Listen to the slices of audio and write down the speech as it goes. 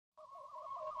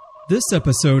This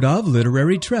episode of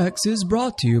Literary Treks is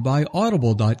brought to you by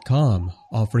Audible.com,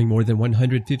 offering more than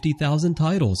 150,000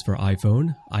 titles for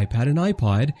iPhone, iPad and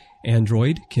iPod,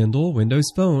 Android, Kindle,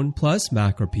 Windows Phone, plus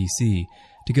Mac or PC.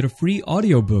 To get a free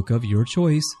audiobook of your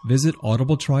choice, visit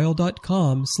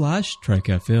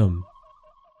audibletrial.com/TrekFM.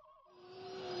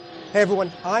 Hey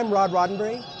everyone, I'm Rod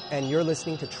Roddenberry, and you're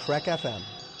listening to Trek FM.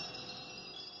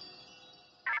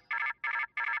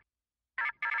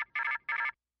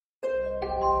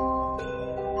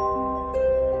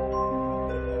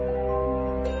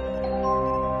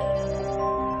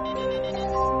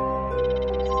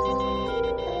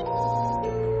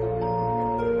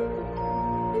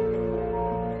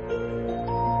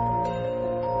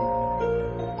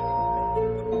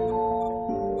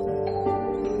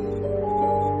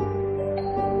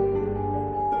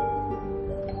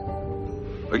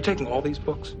 Are you taking all these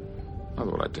books? I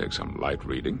thought I'd take some light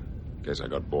reading, in case I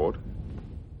got bored.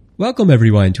 Welcome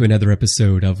everyone to another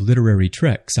episode of Literary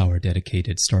Treks, our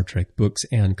dedicated Star Trek books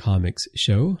and comics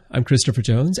show. I'm Christopher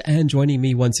Jones, and joining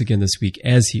me once again this week,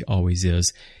 as he always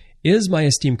is my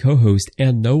esteemed co-host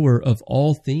and knower of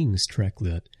all things Trek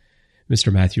Lit,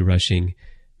 Mr. Matthew Rushing.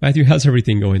 Matthew, how's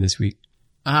everything going this week?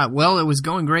 Well, it was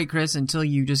going great, Chris, until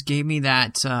you just gave me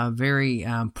that very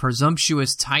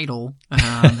presumptuous title,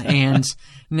 and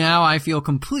now I feel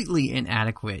completely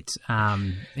inadequate.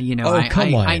 Come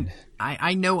on.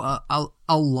 I know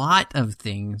a lot of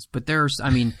things, but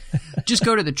just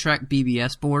go to the Trek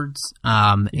BBS boards,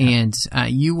 and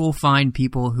you will find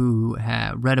people who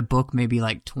have read a book maybe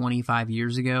like 25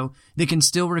 years ago that can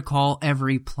still recall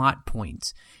every plot point.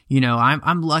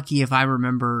 I'm lucky if I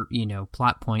remember,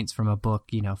 plot points from a book,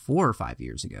 4 or 5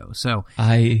 years ago. So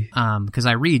because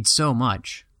I read so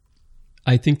much.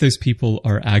 I think those people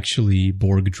are actually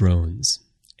Borg drones,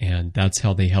 and that's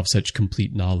how they have such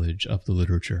complete knowledge of the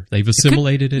literature. They've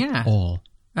assimilated it all.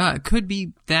 It could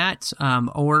be that,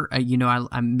 or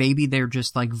maybe they're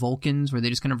just like Vulcans, where they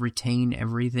just kind of retain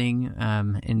everything,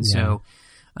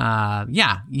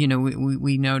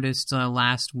 we noticed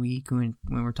last week when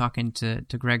we were talking to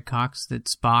Greg Cox that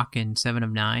Spock and Seven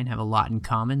of Nine have a lot in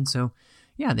common. So,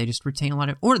 yeah, they just retain a lot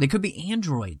of... Or they could be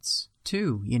androids,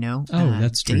 too, Oh,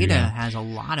 that's true. Data has a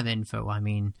lot of info. I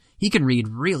mean, he can read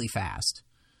really fast.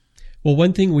 Well,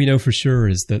 one thing we know for sure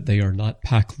is that they are not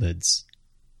Packlids.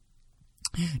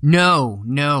 No,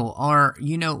 or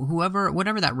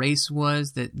whatever that race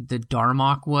was that the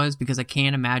Darmok was, because I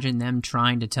can't imagine them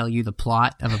trying to tell you the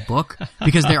plot of a book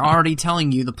because they're already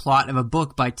telling you the plot of a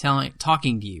book by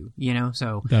talking to you,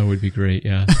 So that would be great,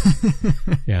 yeah,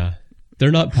 yeah.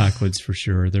 They're not Packlids for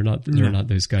sure. They're not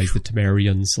those guys, the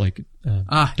Temerians, like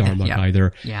Darmok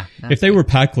either. Yeah. If they were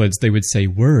Packlids, they would say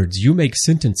words. You make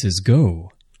sentences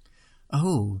go.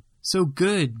 Oh, so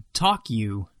good. Talk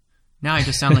you. Now I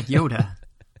just sound like Yoda.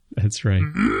 That's right.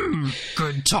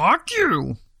 Good talk,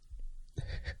 you.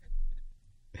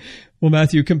 Well,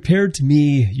 Matthew, compared to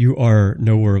me, you are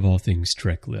knower of all things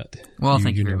Trek Lit. Well,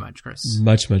 thank you very much, Chris.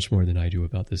 Much, much more than I do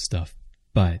about this stuff.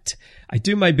 But I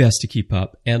do my best to keep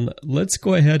up. And let's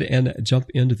go ahead and jump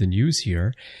into the news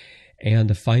here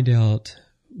and find out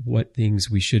what things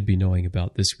we should be knowing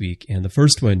about this week. And the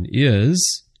first one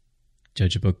is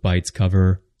Judge a Book by its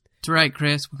cover. That's right,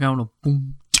 Chris. We're going to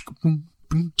boom, boom.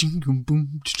 Boom, boom, boom,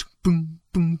 boom,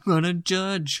 boom, gonna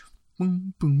judge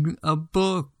a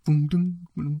book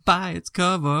by its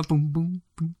cover,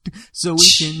 so we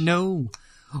can know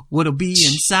what'll be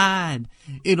inside.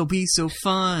 It'll be so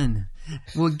fun.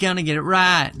 We're gonna get it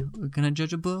right. We're gonna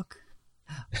judge a book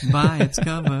by its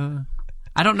cover.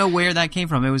 I don't know where that came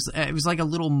from. It was like a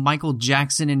little Michael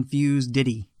Jackson infused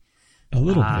ditty. A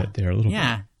little bit there, a little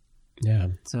bit. Yeah.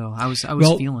 So I was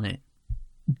feeling it.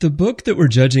 The book that we're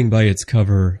judging by its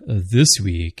cover this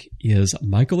week is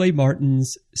Michael A.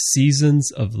 Martin's Seasons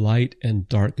of Light and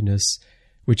Darkness,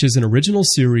 which is an original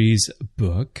series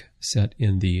book set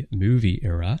in the movie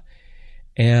era.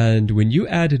 And when you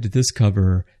added this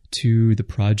cover to the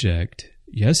project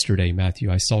yesterday, Matthew,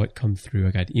 I saw it come through.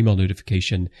 I got an email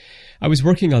notification. I was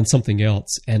working on something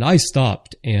else, and I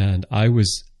stopped, and I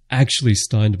was actually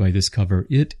stunned by this cover.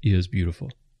 It is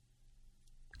beautiful.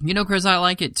 Chris, I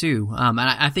like it too. And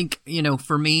I think,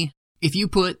 for me, if you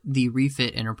put the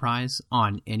Refit Enterprise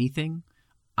on anything,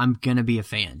 I'm going to be a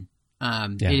fan.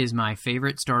 It is my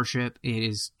favorite starship. It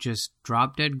is just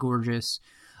drop dead gorgeous.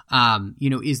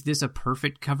 Is this a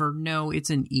perfect cover? No, it's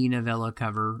an e-novella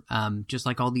cover. Just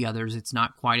like all the others, it's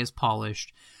not quite as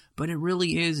polished, but it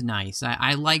really is nice.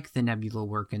 I like the nebula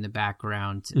work in the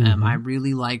background. I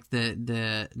really like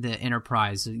the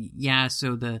Enterprise. Yeah,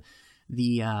 so the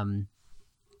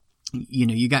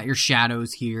you got your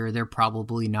shadows here. They're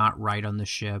probably not right on the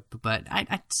ship, but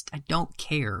I don't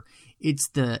care. It's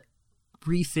the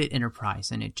refit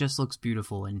Enterprise, and it just looks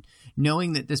beautiful. And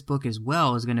knowing that this book as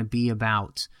well is going to be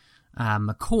about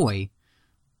McCoy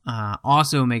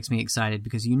also makes me excited,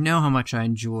 because you know how much I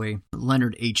enjoy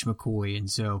Leonard H. McCoy, and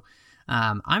so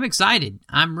I'm excited.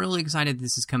 I'm really excited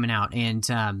this is coming out.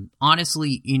 And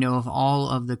honestly, of all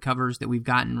of the covers that we've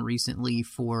gotten recently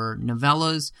for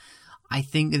novellas, I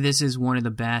think that this is one of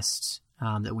the best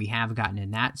that we have gotten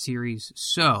in that series.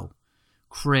 So,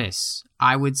 Chris,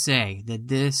 I would say that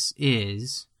this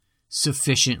is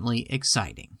sufficiently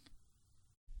exciting.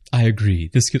 I agree.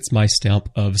 This gets my stamp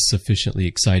of sufficiently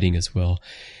exciting as well.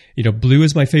 Blue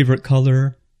is my favorite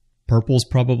color. Purple's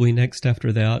probably next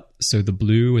after that. So the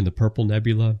blue and the purple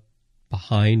nebula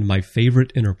behind my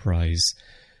favorite Enterprise,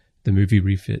 the movie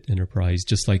refit Enterprise,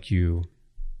 just like you.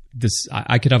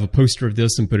 I could have a poster of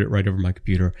this and put it right over my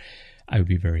computer. I would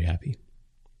be very happy.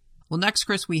 Well, next,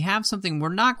 Chris, we have something.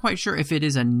 We're not quite sure if it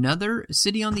is another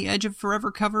City on the Edge of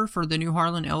Forever cover for the new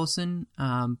Harlan Ellison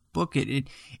book.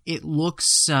 It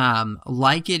looks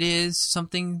like it is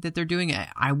something that they're doing.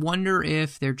 I wonder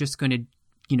if they're just going to,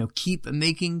 keep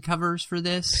making covers for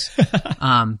this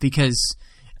because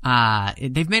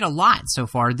they've made a lot so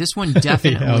far. This one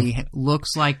definitely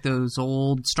looks like those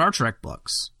old Star Trek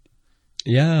books.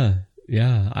 Yeah.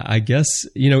 I guess,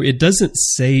 it doesn't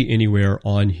say anywhere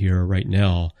on here right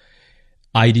now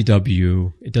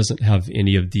IDW. It doesn't have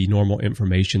any of the normal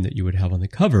information that you would have on the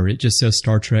cover. It just says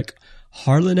Star Trek,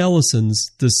 Harlan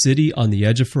Ellison's The City on the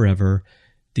Edge of Forever,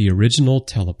 the original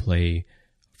teleplay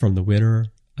from the winner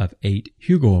of 8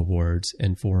 Hugo Awards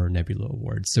and 4 Nebula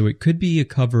Awards. So it could be a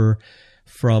cover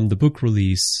from the book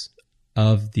release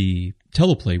of the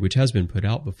teleplay, which has been put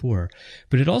out before.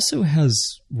 But it also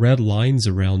has red lines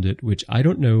around it, which I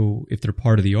don't know if they're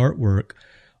part of the artwork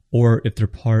or if they're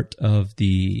part of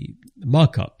the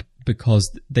mock-up,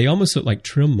 because they almost look like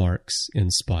trim marks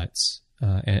in spots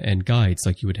and guides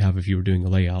like you would have if you were doing a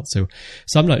layout. So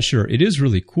I'm not sure. It is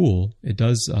really cool. It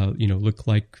does, look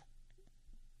like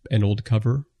an old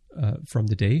cover from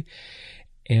the day.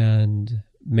 And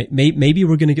maybe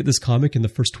we're going to get this comic and the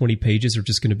first 20 pages are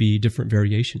just going to be different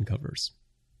variation covers.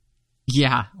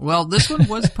 Yeah, well, this one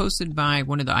was posted by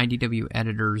one of the IDW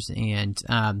editors, and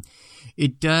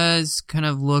it does kind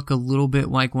of look a little bit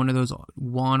like one of those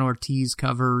Juan Ortiz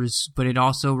covers, but it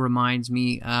also reminds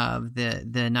me of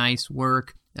the nice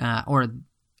work, or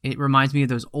it reminds me of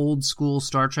those old school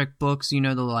Star Trek books,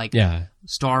 the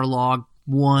Starlog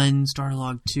 1,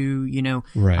 Starlog 2,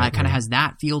 right, kind of has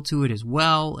that feel to it as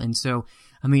well, and so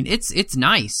I mean, it's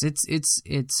nice.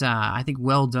 It's I think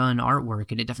well done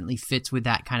artwork, and it definitely fits with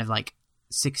that kind of like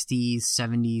 60s,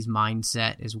 70s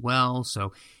mindset as well.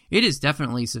 So it is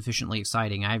definitely sufficiently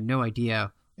exciting. I have no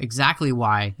idea exactly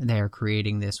why they are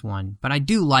creating this one, but I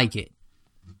do like it.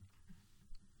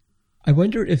 I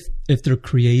wonder if they're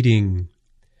creating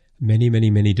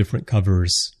many different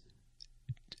covers,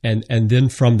 and then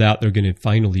from that they're going to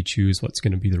finally choose what's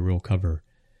going to be the real cover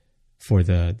for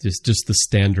just the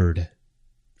standard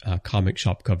comic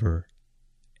shop cover.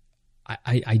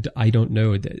 I don't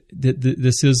know.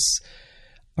 This is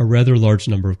a rather large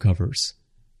number of covers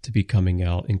to be coming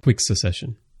out in quick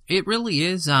succession. It really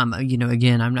is.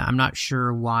 Again, I'm not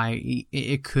sure why.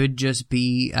 It could just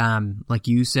be like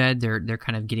you said, they're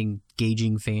kind of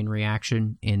gauging fan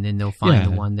reaction, and then they'll find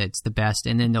the one that's the best,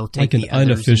 and then they'll take like an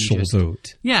unofficial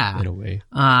vote. Yeah, in a way.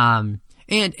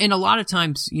 And a lot of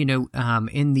times,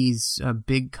 in these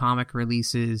big comic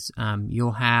releases,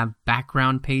 you'll have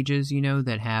background pages,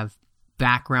 that have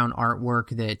background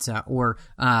artwork that, or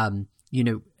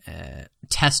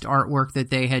test artwork that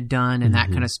they had done and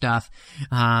that kind of stuff.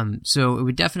 So it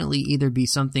would definitely either be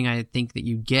something I think that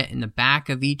you get in the back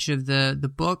of each of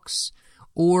the books,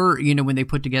 or, when they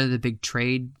put together the big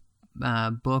trade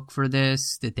book for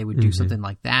this, that they would do something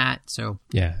like that. So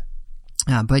yeah.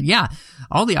 But yeah,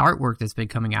 all the artwork that's been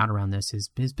coming out around this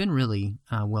has been really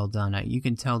well done. You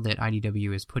can tell that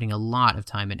IDW is putting a lot of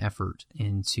time and effort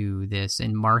into this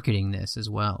and marketing this as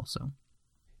well. So,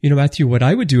 Matthew, what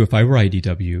I would do if I were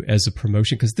IDW as a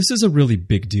promotion, because this is a really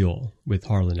big deal with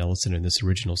Harlan Ellison and this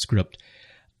original script,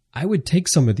 I would take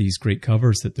some of these great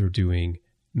covers that they're doing,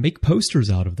 make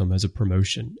posters out of them as a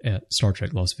promotion at Star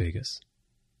Trek Las Vegas.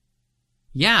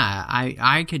 Yeah,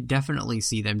 I could definitely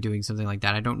see them doing something like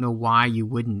that. I don't know why you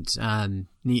wouldn't.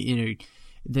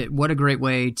 What a great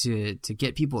way to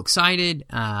get people excited,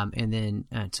 and then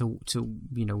to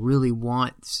really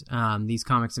want these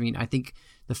comics. I mean, I think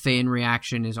the fan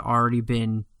reaction has already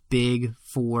been big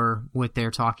for what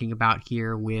they're talking about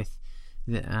here with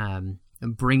the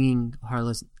bringing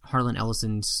Harlan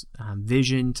Ellison's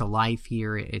vision to life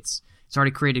here. It's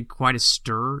already created quite a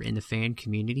stir in the fan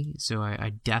community, so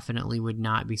I definitely would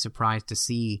not be surprised to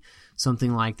see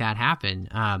something like that happen.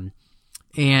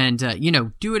 And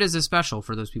do it as a special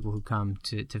for those people who come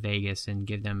to Vegas and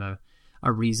give them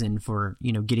a reason for,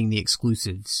 getting the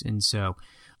exclusives. And so,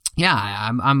 yeah,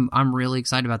 I'm really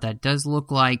excited about that. It does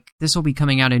look like this will be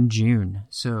coming out in June,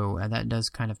 so that does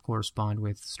kind of correspond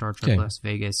with Star Trek Las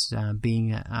Vegas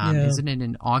being. Isn't it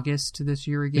in August this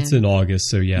year again? It's in August,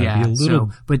 so yeah. Be a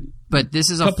little, but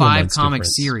this is a 5-comic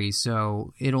series,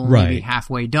 so it'll only be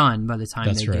halfway done by the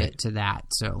time they get to that.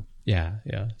 So yeah.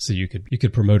 So you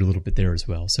could promote a little bit there as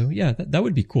well. So yeah, that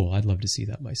would be cool. I'd love to see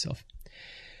that myself.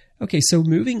 Okay, so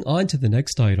moving on to the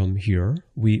next item here,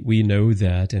 we know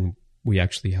that, and we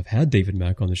actually have had David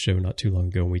Mack on the show not too long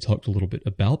ago, and we talked a little bit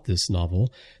about this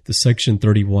novel, the Section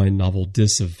 31 novel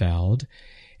Disavowed.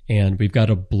 And we've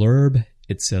got a blurb.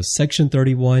 It says, Section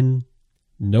 31,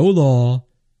 no law,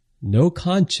 no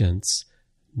conscience,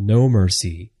 no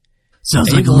mercy.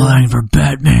 Sounds like a line for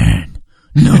Batman.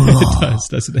 No law, it does,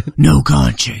 doesn't it? No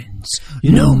conscience,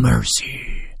 no mercy.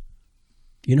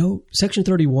 Section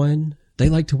 31, they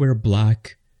like to wear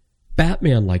black.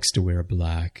 Batman likes to wear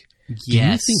black.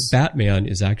 Yes. Do you think Batman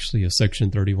is actually a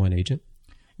Section 31 agent?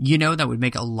 That would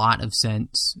make a lot of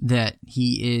sense, that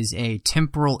he is a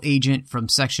temporal agent from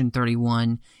Section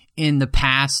 31 in the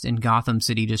past in Gotham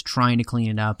City, just trying to clean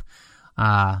it up.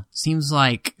 Seems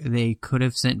like they could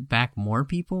have sent back more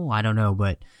people. I don't know,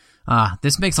 but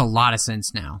this makes a lot of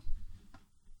sense now.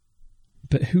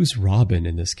 But who's Robin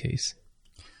in this case?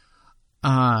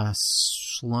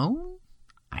 Sloane?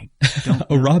 I don't know.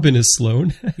 Oh, Robin is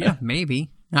Sloane? Yeah,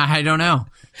 maybe. I don't know.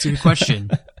 It's a good question.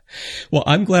 Well,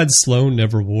 I'm glad Sloane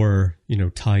never wore,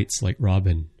 tights like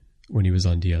Robin when he was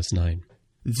on DS9.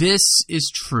 This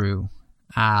is true.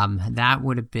 That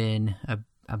would have been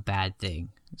a bad thing.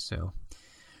 So,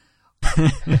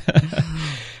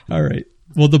 all right.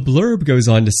 Well, the blurb goes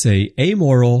on to say,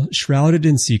 amoral, shrouded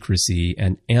in secrecy,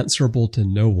 and answerable to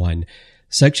no one.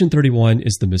 Section 31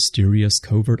 is the mysterious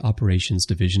Covert Operations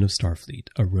Division of Starfleet,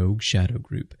 a rogue shadow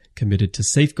group committed to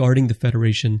safeguarding the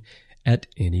Federation at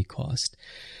any cost.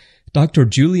 Dr.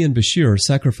 Julian Bashir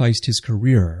sacrificed his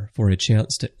career for a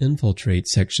chance to infiltrate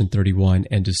Section 31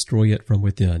 and destroy it from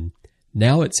within.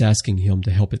 Now it's asking him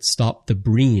to help it stop the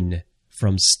Breen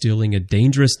from stealing a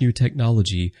dangerous new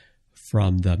technology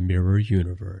from the Mirror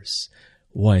Universe,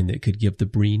 one that could give the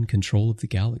Breen control of the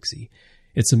galaxy.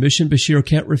 It's a mission Bashir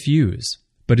can't refuse,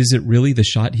 but is it really the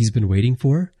shot he's been waiting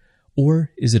for?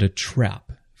 Or is it a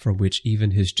trap from which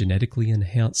even his genetically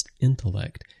enhanced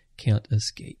intellect can't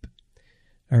escape?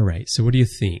 All right, so what do you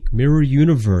think? Mirror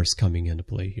Universe coming into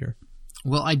play here.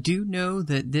 Well, I do know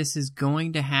that this is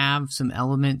going to have some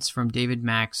elements from David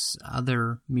Mack's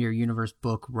other Mirror Universe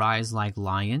book, Rise Like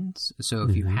Lions. So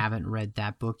if you haven't read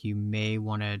that book, you may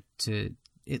want to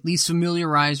at least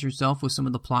familiarize yourself with some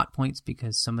of the plot points,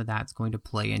 because some of that's going to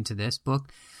play into this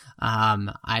book.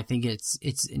 I think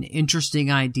it's an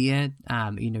interesting idea.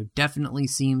 Definitely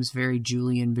seems very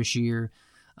Julian Bashir.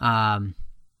 And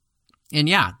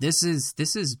yeah, this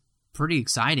is pretty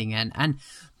exciting and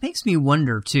makes me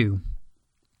wonder too.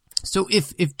 So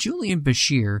if Julian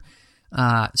Bashir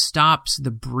stops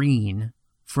the Breen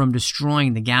from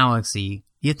destroying the galaxy,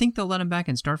 you think they'll let him back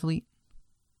in Starfleet?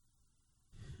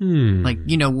 Like,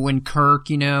 when Kirk,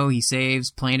 he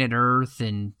saves planet Earth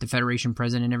and the Federation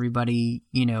president and everybody,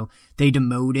 they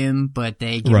demote him, but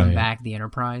they give him back the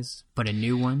Enterprise, but a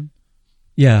new one.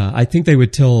 Yeah, I think they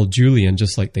would tell Julian,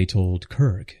 just like they told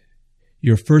Kirk,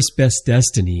 your first best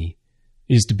destiny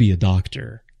is to be a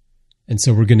doctor. And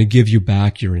so we're going to give you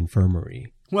back your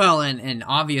infirmary. Well, and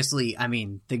obviously,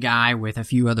 the guy with a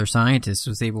few other scientists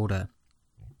was able to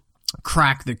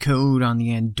crack the code on the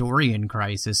Andorian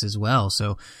crisis as well.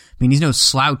 So, he's no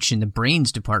slouch in the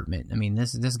brains department.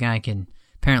 This guy can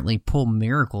apparently pull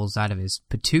miracles out of his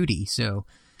patootie. So,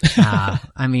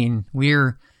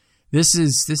 this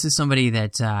is somebody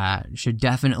that should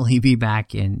definitely be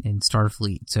back in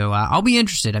Starfleet. So I'll be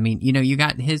interested. You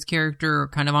got his character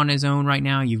kind of on his own right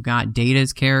now. You've got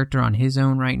Data's character on his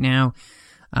own right now.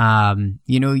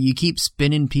 You keep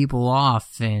spinning people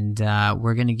off, and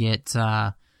we're gonna get.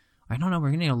 We're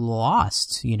going to get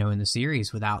lost, in the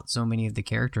series without so many of the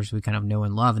characters we kind of know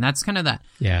and love. And that's kind of that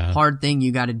hard thing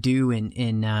you got to do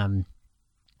in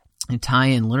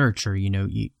tie-in literature.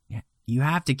 You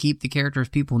have to keep the characters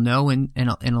people know in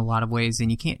a lot of ways,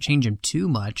 and you can't change them too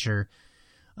much or,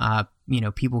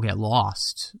 people get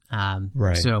lost.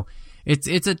 Right. So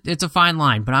it's a fine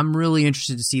line, but I'm really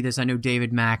interested to see this. I know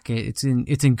David Mack, it's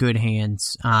in good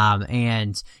hands.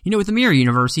 And with the mirror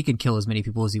universe, he could kill as many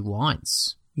people as he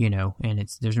wants, and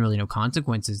there's really no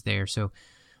consequences there. So,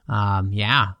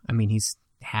 he's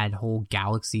had whole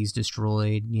galaxies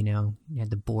destroyed, he had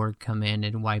the Borg come in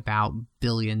and wipe out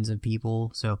billions of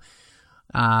people. So,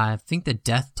 I think the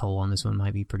death toll on this one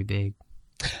might be pretty big.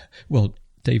 Well,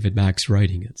 David Mack's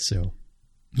writing it, so.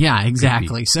 Yeah,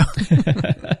 exactly. So.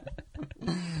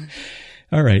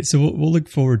 All right, so we'll look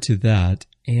forward to that.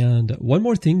 And one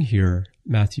more thing here,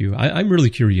 Matthew. I'm really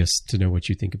curious to know what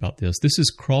you think about this. This is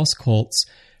Cross Cult's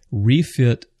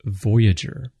Refit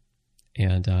Voyager.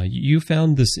 And you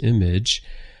found this image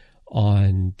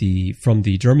from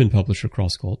the German publisher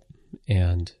Cross Cult,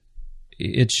 and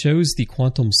it shows the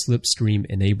quantum slipstream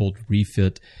enabled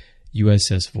refit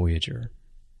USS Voyager.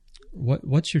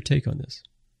 What's your take on this?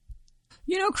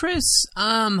 Chris,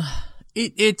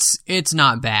 it's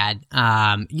not bad.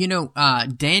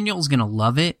 Daniel's gonna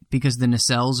love it because the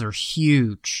nacelles are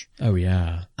huge. Oh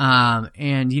yeah.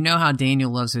 And you know how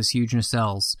Daniel loves his huge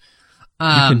nacelles. You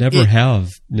can never have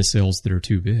nacelles that are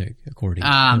too big, according to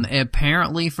him.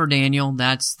 Apparently for Daniel,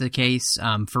 that's the case.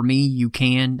 For me, you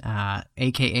can,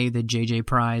 aka the JJ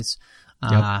prize.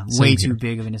 Way too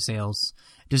big of a nacelles.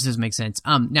 Just doesn't make sense.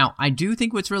 Now, I do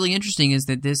think what's really interesting is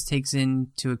that this takes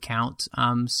into account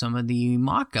some of the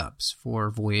mock-ups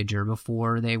for Voyager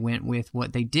before they went with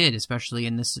what they did, especially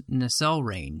in this nacelle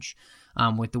range.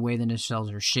 With the way the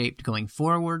nacelles are shaped going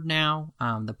forward now.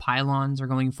 The pylons are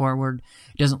going forward.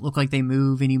 It doesn't look like they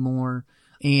move anymore.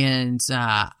 And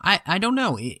I don't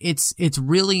know. It's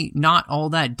really not all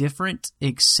that different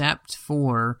except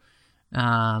for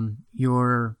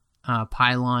your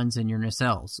pylons and your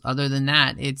nacelles. Other than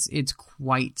that, it's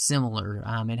quite similar.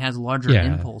 It has larger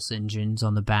impulse engines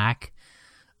on the back.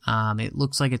 It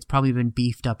looks like it's probably been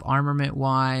beefed up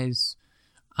armament-wise.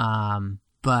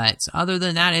 But other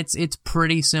than that, it's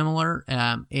pretty similar.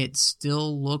 It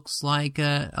still looks like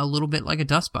a little bit like a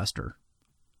dustbuster.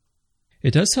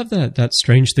 It does have that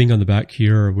strange thing on the back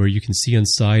here where you can see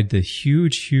inside the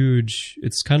huge,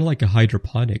 it's kind of like a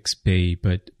hydroponics bay,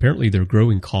 but apparently they're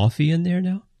growing coffee in there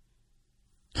now.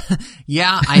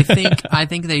 Yeah, I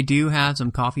think they do have some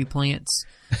coffee plants,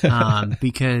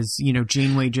 because,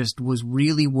 Janeway just was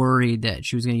really worried that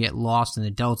she was going to get lost in the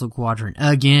Delta Quadrant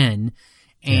again.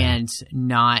 And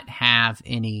not have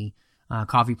any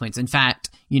coffee plants. In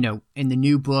fact, in the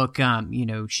new book,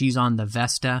 she's on the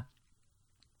Vesta,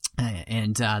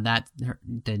 and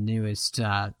the newest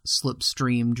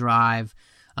slipstream drive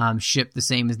ship, the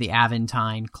same as the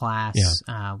Aventine class,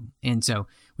 and so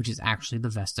which is actually the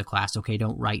Vesta class. Okay,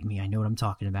 don't write me. I know what I'm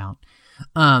talking about.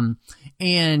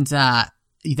 And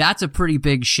that's a pretty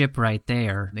big ship right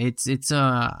there. It's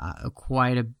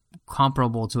quite a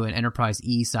comparable to an Enterprise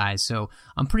E size, so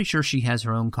I'm pretty sure she has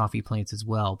her own coffee plants as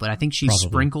well, but I think she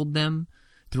sprinkled them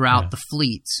throughout the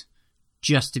fleet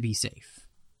just to be safe.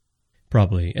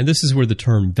 Probably. And this is where the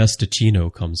term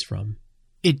Vestacino comes from.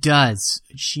 It does.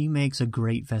 She makes a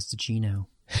great Vestacino.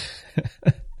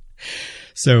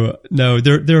 So, no,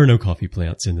 there are no coffee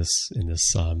plants in this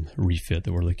refit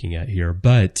that we're looking at here,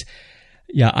 but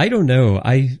yeah, I don't know.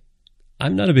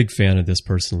 I'm not a big fan of this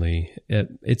personally.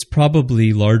 It's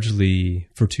probably largely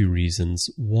for two reasons.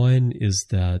 One is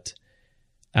that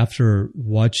after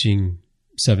watching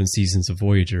 7 seasons of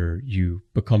Voyager, you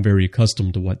become very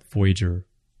accustomed to what Voyager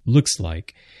looks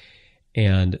like.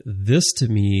 And this to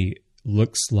me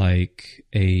looks like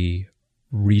a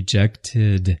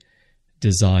rejected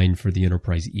design for the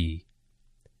Enterprise E.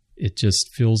 It just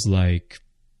feels like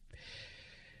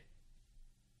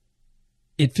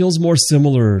it feels more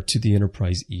similar to the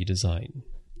Enterprise E design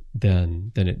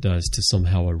than it does to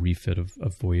somehow a refit of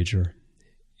Voyager.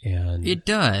 And it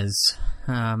does.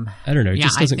 I don't know. It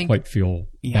just doesn't quite feel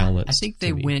balanced. I think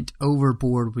they went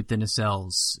overboard with the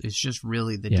nacelles. It's just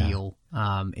really the deal.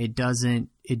 It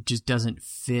just doesn't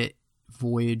fit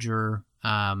Voyager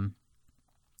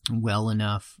well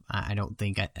enough. I don't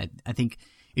think. I think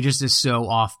it just is so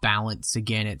off balance.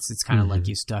 Again, it's kind of like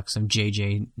you stuck some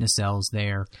JJ nacelles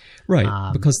there.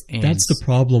 Right, because that's the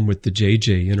problem with the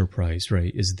JJ Enterprise,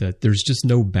 right, is that there's just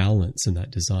no balance in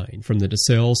that design. From the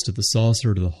nacelles to the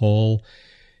saucer to the hull,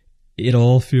 it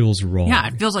all feels wrong. Yeah,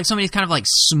 it feels like somebody's kind of like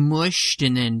smushed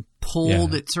and then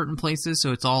pulled at certain places,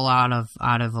 so it's all out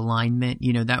of alignment.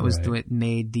 That was what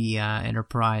made the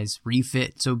Enterprise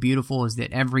refit so beautiful, is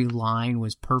that every line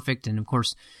was perfect, and of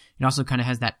course it also kind of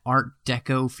has that Art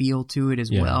Deco feel to it as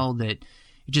well, that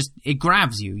it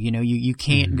grabs you. You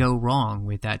can't go wrong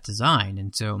with that design.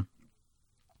 And so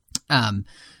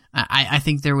I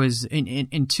think there was,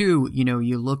 and two,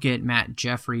 you look at Matt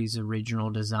Jeffrey's original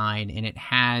design, and it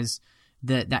has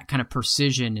that kind of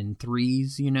precision in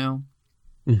threes,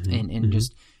 and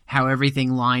just how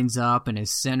everything lines up and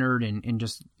is centered and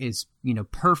just is,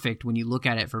 perfect when you look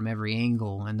at it from every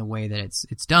angle and the way that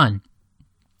it's done.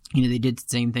 They did the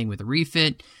same thing with the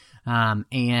refit.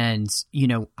 And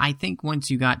I think once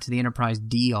you got to the Enterprise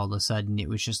D, all of a sudden it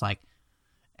was just like,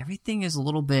 everything is a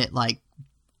little bit like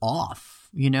off,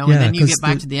 and then you get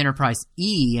back to the Enterprise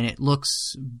E and it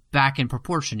looks back in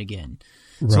proportion again.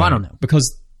 Right. So I don't know.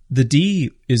 Because the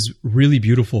D is really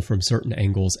beautiful from certain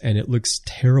angles and it looks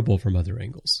terrible from other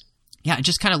angles. Yeah, it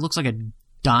just kind of looks like a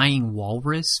dying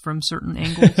walrus from certain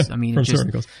angles. I mean, from certain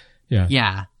angles. Yeah.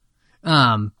 Yeah.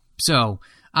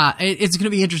 It's going to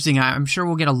be interesting. I'm sure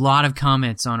we'll get a lot of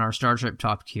comments on our Star Trek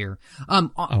topic here.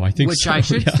 I think which so. I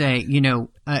should say, you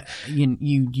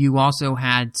also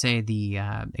had, say, the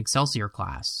Excelsior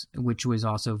class, which was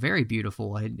also very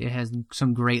beautiful. It has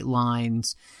some great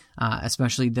lines,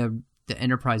 especially the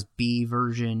Enterprise B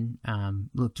version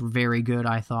looked very good,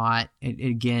 I thought. It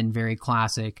again, very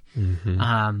classic.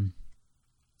 Mm-hmm.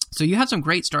 So you have some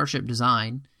great starship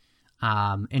design.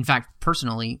 In fact,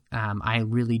 personally, I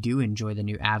really do enjoy the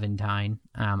new Aventine.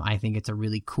 I think it's a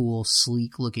really cool,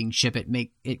 sleek-looking ship.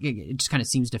 It just kind of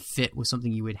seems to fit with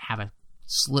something you would have a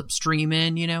slipstream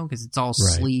in, because it's all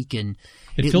sleek and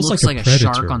it feels looks like a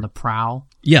shark on the prow.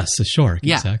 Yes, a shark.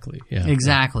 Yeah, exactly. Yeah,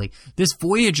 exactly. Yeah. This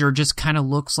Voyager just kind of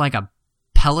looks like a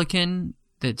pelican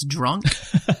that's drunk.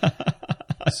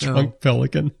 Drunk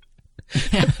pelican.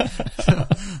 Yeah.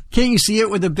 Can you see it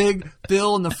with a big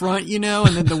bill in the front, and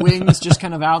then the wings just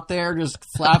kind of out there, just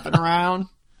flapping around?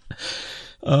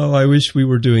 Oh, I wish we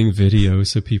were doing video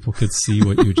so people could see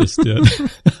what you just did.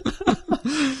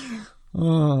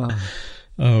 Oh,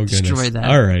 goodness. Destroy that.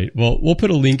 All right. Well, we'll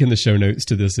put a link in the show notes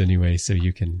to this anyway, so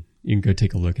you can go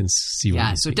take a look and see what you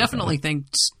think. So definitely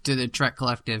thanks to the Trek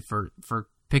Collective for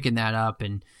picking that up.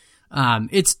 And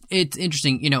it's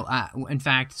interesting. In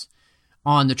fact,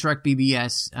 on the Trek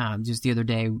BBS, just the other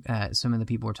day, some of the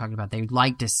people were talking about they'd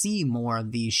like to see more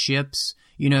of these ships.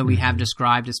 We have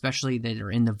described, especially that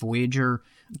are in the Voyager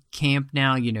camp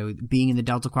now, being in the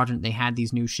Delta Quadrant, they had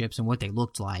these new ships and what they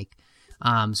looked like.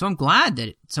 So I'm glad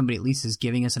that somebody at least is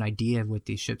giving us an idea of what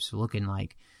these ships are looking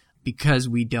like, because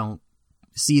we don't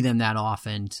see them that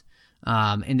often.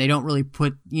 And they don't really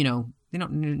put, they don't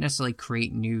necessarily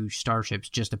create new starships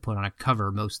just to put on a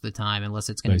cover most of the time, unless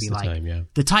it's going to be like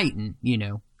the Titan,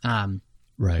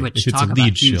 right. Which talk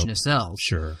about huge nacelles.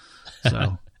 Sure.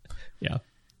 So, yeah.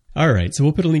 All right. So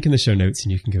we'll put a link in the show notes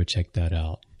and you can go check that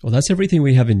out. Well, that's everything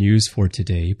we have in news for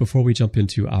today. Before we jump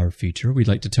into our feature, we'd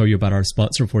like to tell you about our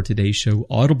sponsor for today's show,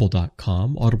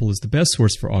 Audible.com. Audible is the best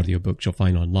source for audiobooks you'll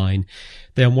find online.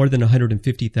 They have more than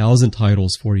 150,000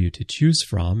 titles for you to choose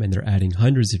from, and they're adding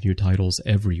hundreds of new titles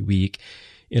every week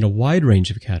in a wide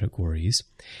range of categories.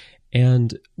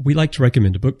 And we like to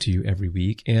recommend a book to you every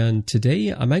week. And today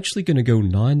I'm actually going to go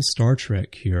non-Star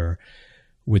Trek here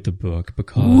with the book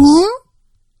because...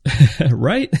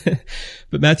 right?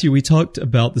 But Matthew, we talked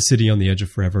about The City on the Edge of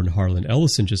Forever and Harlan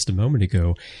Ellison just a moment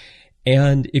ago.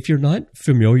 And if you're not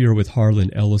familiar with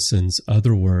Harlan Ellison's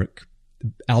other work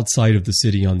outside of The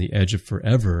City on the Edge of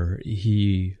Forever,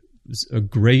 he is a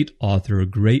great author, a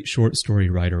great short story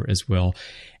writer as well.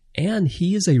 And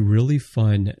he is a really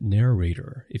fun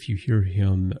narrator if you hear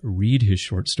him read his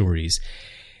short stories.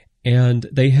 And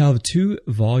they have 2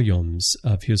 volumes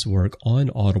of his work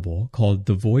on Audible called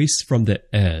The Voice from the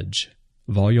Edge,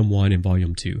 Volume 1 and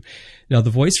Volume 2. Now, The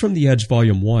Voice from the Edge,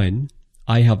 Volume 1,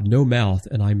 I Have No Mouth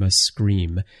and I Must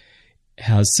Scream,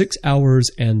 has 6 hours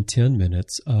and 10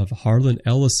 minutes of Harlan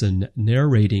Ellison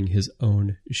narrating his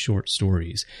own short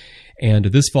stories. And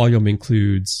this volume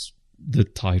includes the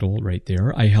title right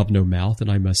there, I Have No Mouth and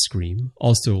I Must Scream.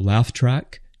 Also, Laugh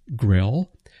Track,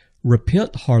 Grail,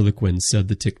 Repent, Harlequin, said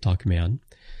the TikTok man,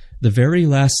 The Very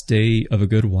Last Day of a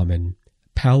Good Woman,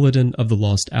 Paladin of the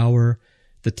Lost Hour,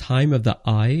 The Time of the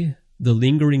Eye, The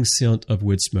Lingering Scent of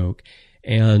Wood Smoke,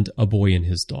 and A Boy and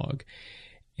His Dog.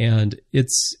 And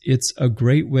it's a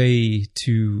great way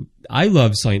to... I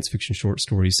love science fiction short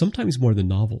stories, sometimes more than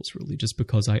novels, really, just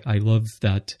because I love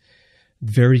that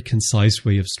very concise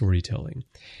way of storytelling.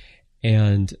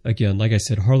 And again, like I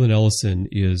said, Harlan Ellison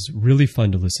is really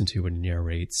fun to listen to when he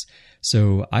narrates.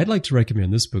 So I'd like to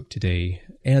recommend this book today.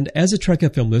 And as a Trek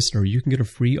FM listener, you can get a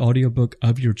free audiobook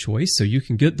of your choice. So you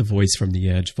can get The Voice from the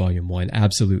Edge, Volume 1,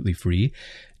 absolutely free,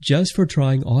 just for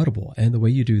trying Audible. And the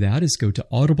way you do that is go to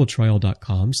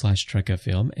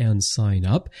audibletrial.com/trekfm and sign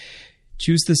up.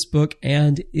 choose this book,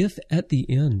 and if at the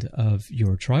end of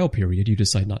your trial period you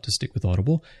decide not to stick with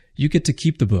Audible, you get to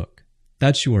keep the book.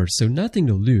 That's yours, so nothing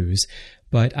to lose.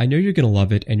 But I know you're going to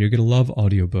love it, and you're going to love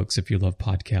audiobooks if you love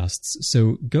podcasts.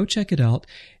 So go check it out.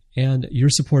 And your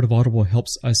support of Audible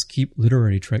helps us keep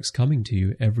Literary Treks coming to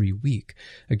you every week.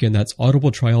 Again, that's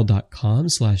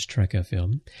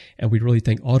audibletrial.com/trekfm. And we really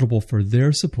thank Audible for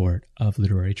their support of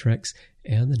Literary Treks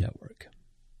and the network.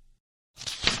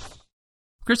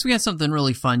 Chris, we got something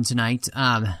really fun tonight.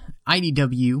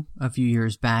 IDW, a few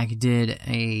years back, did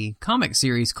a comic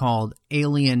series called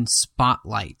Alien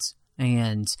Spotlight.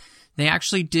 And they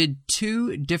actually did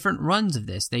 2 different runs of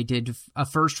this. They did a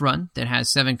first run that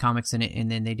has 7 comics in it, and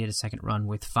then they did a second run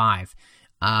with 5.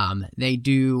 They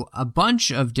do a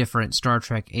bunch of different Star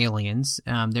Trek aliens.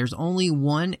 There's only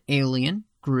one alien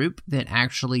group that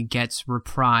actually gets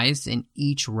reprised in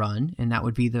each run, and that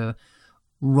would be the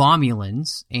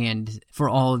Romulans. And for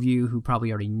all of you who probably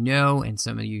already know, and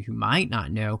some of you who might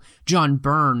not know, John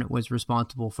Byrne was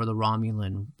responsible for the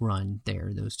Romulan run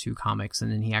there, those 2 comics,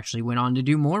 and then he actually went on to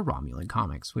do more Romulan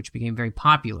comics, which became very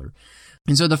popular.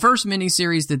 And so the first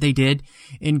miniseries that they did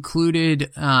included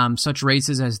such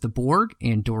races as the Borg,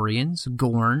 Andorians,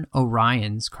 Gorn,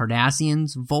 Orions,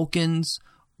 Cardassians, Vulcans,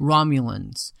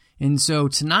 Romulans. And so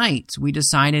tonight, we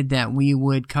decided that we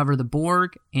would cover the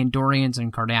Borg, Andorians,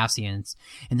 and Cardassians.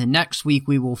 And then next week,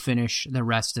 we will finish the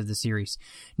rest of the series.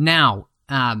 Now,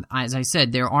 as I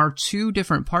said, there are 2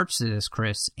 different parts to this,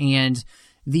 Chris. And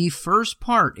the first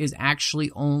part is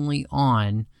actually only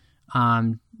on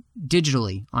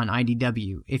digitally on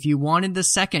IDW. If you wanted the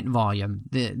second volume,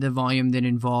 the volume that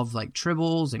involved like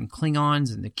Tribbles and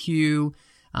Klingons and the Q,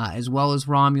 as well as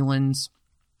Romulans,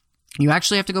 you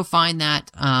actually have to go find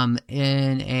that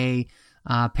in a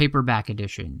paperback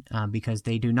edition because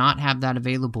they do not have that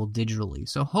available digitally.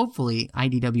 So hopefully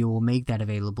IDW will make that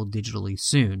available digitally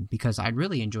soon because I'd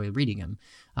really enjoy reading them.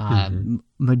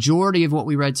 Majority of what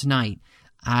we read tonight,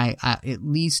 I at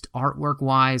least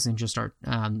artwork-wise and just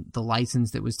the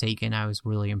license that was taken, I was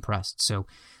really impressed. So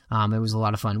it was a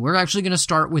lot of fun. We're actually going to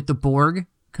start with the Borg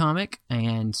comic,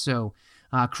 and so...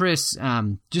 Chris,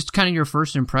 just kind of your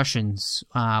first impressions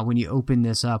when you opened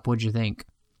this up. What'd you think?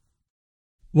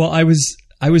 Well, I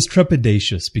was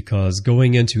trepidatious because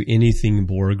going into anything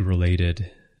Borg related,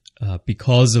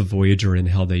 because of Voyager and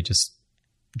how they just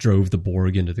drove the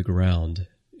Borg into the ground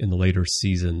in the later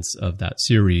seasons of that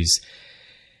series,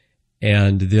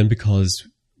 and then because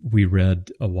we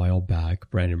read a while back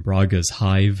Brandon Braga's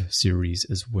Hive series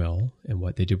as well, and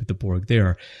what they did with the Borg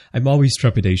there, I'm always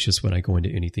trepidatious when I go into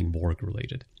anything Borg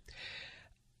related.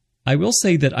 I will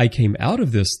say that I came out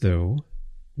of this, though,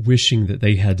 wishing that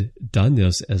they had done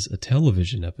this as a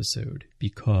television episode,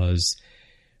 because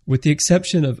with the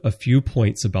exception of a few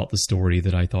points about the story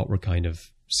that I thought were kind of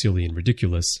silly and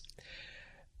ridiculous,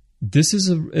 this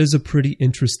is a pretty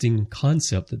interesting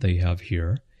concept that they have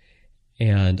here.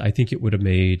 And I think it would have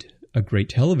made a great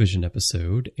television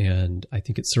episode, and I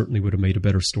think it certainly would have made a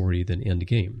better story than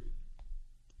Endgame.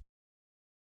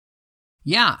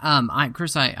 Yeah,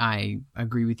 Chris, I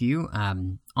agree with you.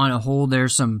 On a whole,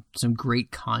 there's some great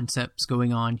concepts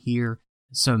going on here.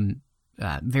 Some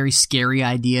very scary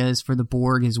ideas for the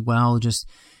Borg as well. Just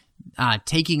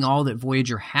taking all that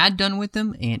Voyager had done with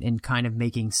them and kind of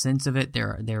making sense of it.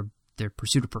 Their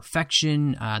pursuit of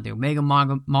perfection, the Omega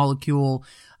molecule,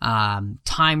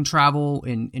 time travel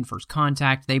in First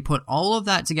Contact. They put all of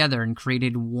that together and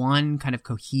created one kind of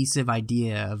cohesive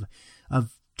idea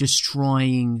of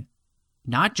destroying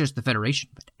not just the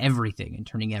Federation, but everything and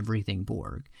turning everything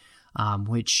Borg,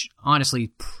 which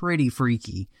honestly pretty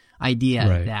freaky idea.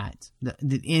 Right. That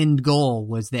the end goal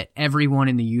was that everyone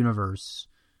in the universe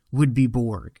would be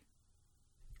Borg.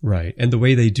 Right. And the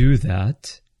way they do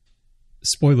that,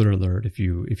 spoiler alert, if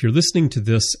you're listening to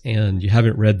this and you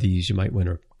haven't read these, you might want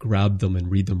to grab them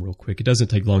and read them real quick. It doesn't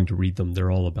take long to read them.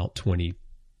 They're all about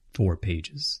 24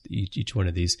 pages, each one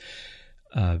of these.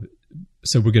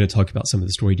 So we're going to talk about some of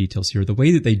the story details here. The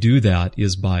way that they do that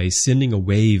is by sending a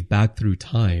wave back through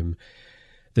time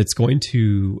that's going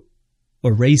to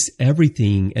erase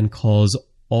everything and cause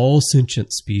all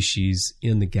sentient species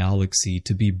in the galaxy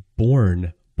to be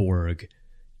born Borg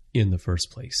in the first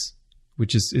place,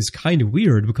 which is kind of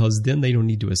weird because then they don't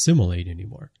need to assimilate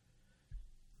anymore.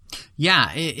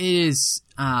 Yeah, it is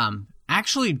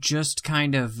actually just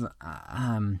kind of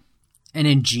an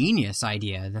ingenious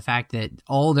idea, the fact that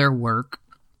all their work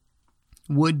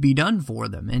would be done for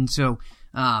them. And so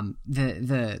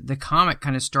the comic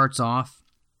kind of starts off,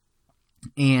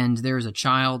 and there's a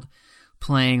child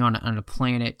playing on a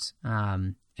planet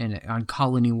and on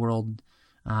Colony World,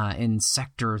 in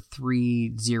Sector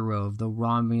 30 of the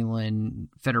Romulan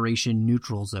Federation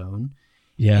neutral zone.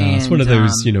 Yeah, it's one of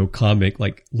those, comic,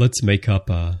 like, let's make up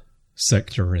a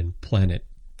sector and planet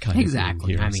kind of thing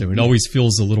here. So it always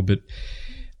feels a little bit,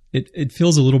 it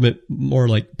feels a little bit more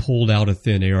like pulled out of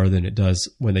thin air than it does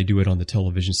when they do it on the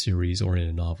television series or in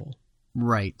a novel.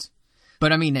 Right.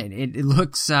 But I mean, it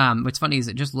looks, what's funny is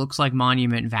it just looks like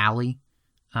Monument Valley.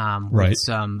 With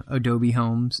some adobe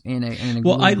homes and a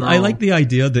well, I like the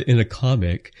idea that in a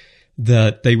comic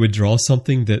that they would draw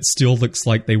something that still looks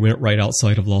like they went right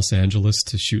outside of Los Angeles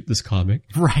to shoot this comic.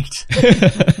 Right.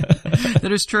 That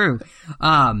is true.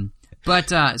 But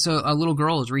so a little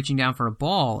girl is reaching down for a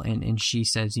ball and she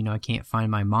says, I can't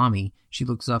find my mommy. She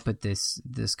looks up at this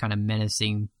kind of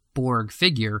menacing Borg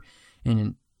figure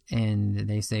and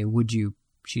they say,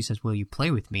 she says, will you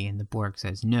play with me? And the Borg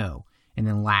says, no. And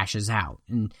then lashes out.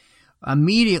 And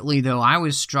immediately, though, I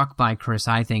was struck by, Chris,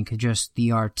 I think, just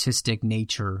the artistic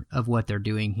nature of what they're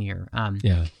doing here.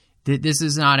 This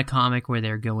is not a comic where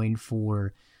they're going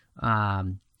for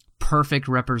perfect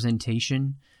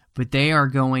representation, but they are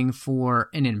going for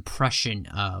an impression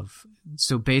of.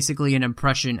 So basically an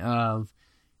impression of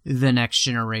the Next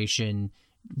Generation,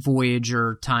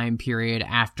 Voyager time period,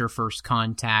 after First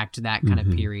Contact, that kind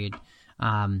of period.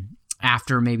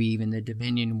 After maybe even the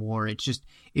Dominion War.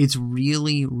 It's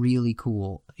really, really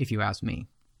cool, if you ask me.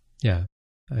 Yeah,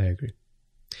 I agree.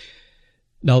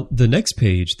 Now, the next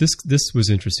page, this was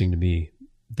interesting to me.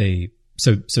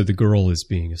 So the girl is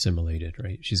being assimilated,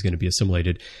 right? She's going to be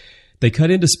assimilated. They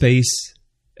cut into space,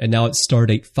 and now it's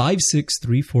stardate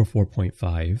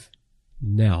 56344.5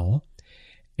 now.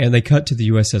 And they cut to the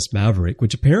USS Maverick,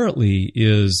 which apparently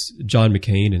is John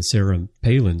McCain and Sarah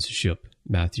Palin's ship,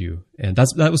 Matthew. And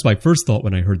that was my first thought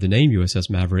when I heard the name USS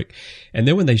Maverick. And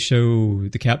then when they show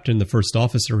the captain, the first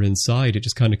officer inside, it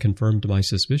just kind of confirmed my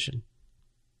suspicion.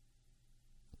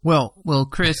 Well,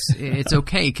 Chris, it's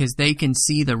okay because they can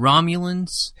see the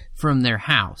Romulans from their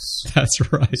house.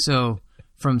 That's right. So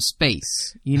from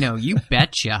space, you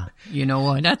betcha. You know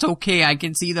what? That's okay. I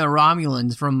can see the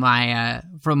Romulans from my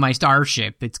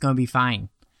starship. It's gonna be fine.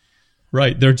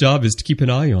 Right. Their job is to keep an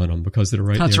eye on them because they're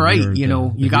right there. That's right. You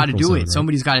got to do it. Right?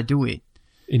 Somebody's got to do it.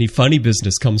 Any funny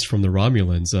business comes from the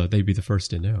Romulans, they'd be the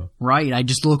first to know. Right. I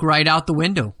just look right out the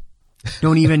window.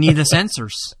 Don't even need the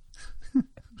sensors.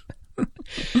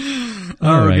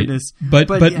 All right. Goodness. But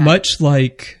much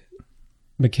like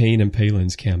McCain and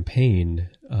Palin's campaign,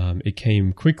 it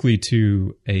came quickly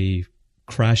to a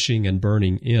crashing and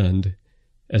burning end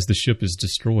as the ship is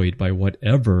destroyed by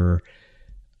whatever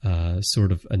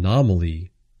sort of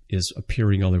anomaly is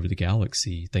appearing all over the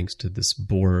galaxy thanks to this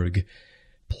Borg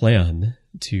plan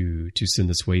to send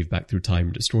this wave back through time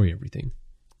and destroy everything.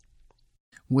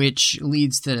 Which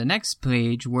leads to the next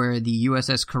page where the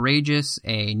USS Courageous,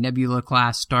 a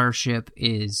Nebula-class starship,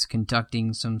 is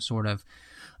conducting some sort of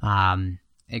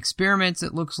experiments.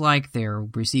 It looks like they're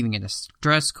receiving a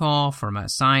distress call from a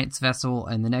science vessel,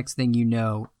 and the next thing you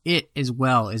know, it as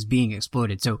well is being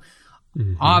exploded. So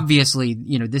obviously,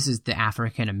 this is the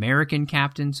African-American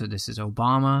captain, so this is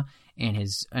Obama and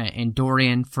his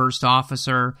Andorian first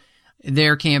officer.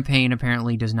 Their campaign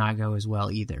apparently does not go as well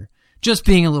either. Just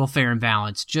being a little fair and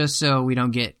balanced, just so we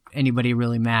don't get anybody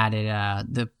really mad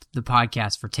at the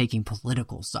podcast for taking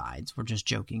political sides. We're just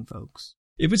joking, folks.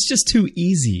 It was just too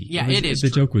easy. Yeah, it is.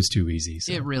 The joke was too easy.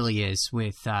 So. It really is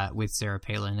with Sarah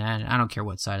Palin, and I don't care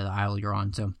what side of the aisle you're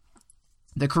on. So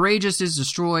the Courageous is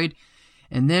destroyed,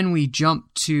 and then we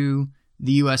jump to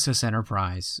the USS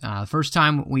Enterprise. First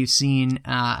time we've seen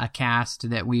a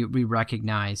cast that we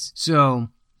recognize. So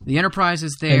the Enterprise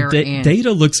is there. And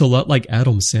Data looks a lot like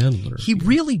Adam Sandler. He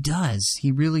really does.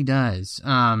 He really does.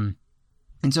 And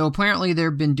so apparently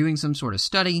they've been doing some sort of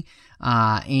study,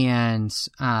 and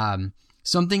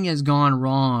something has gone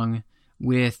wrong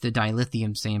with the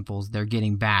dilithium samples they're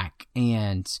getting back,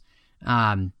 and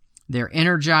they're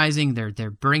energizing, they're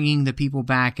bringing the people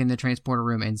back in the transporter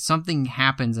room, and something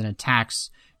happens and attacks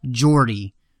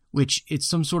Geordi, which it's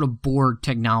some sort of Borg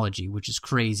technology, which is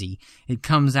crazy. It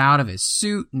comes out of his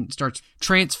suit and starts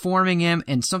transforming him,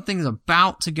 and something's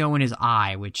about to go in his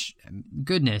eye, which,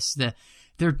 goodness,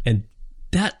 And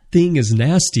that thing is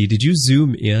nasty. Did you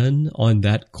zoom in on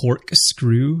that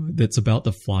corkscrew that's about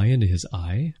to fly into his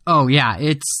eye? Oh yeah,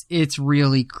 it's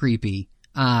really creepy.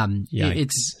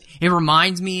 It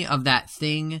reminds me of that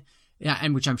thing,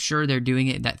 and which I'm sure they're doing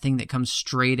it. That thing that comes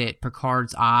straight at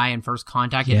Picard's eye in First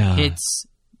Contact. It hits,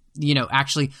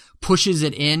 actually pushes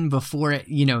it in before it,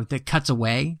 that cuts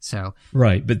away. So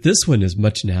right, but this one is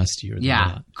much nastier than that.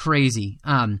 Yeah, crazy.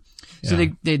 So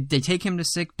they take him to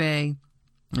sick bay.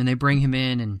 And they bring him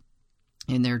in, and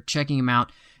and they're checking him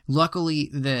out. Luckily,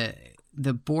 the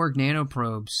Borg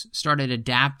nanoprobes started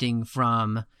adapting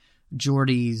from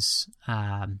Geordi's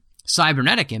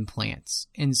cybernetic implants.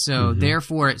 And so,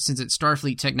 therefore, since it's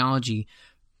Starfleet technology,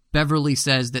 Beverly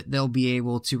says that they'll be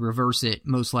able to reverse it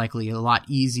most likely a lot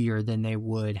easier than they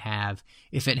would have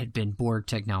if it had been Borg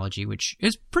technology, which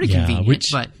is pretty convenient,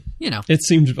 but, you know. It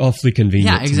seemed awfully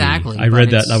convenient. Yeah, exactly. I read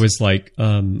that and I was like,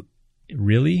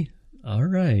 really? All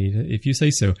right, if you say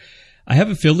so. I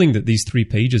have a feeling that these 3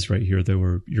 pages right here, though,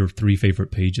 were your 3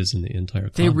 favorite pages in the entire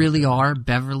comic. They really are.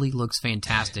 Beverly looks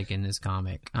fantastic in this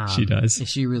comic. She does.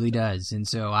 She really does. And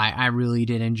so I really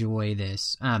did enjoy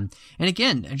this. And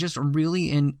again, just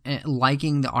really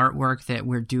liking the artwork that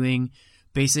we're doing,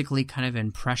 basically kind of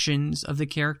impressions of the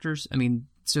characters. I mean,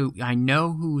 so I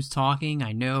know who's talking.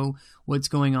 I know what's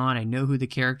going on. I know who the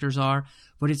characters are.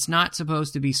 But it's not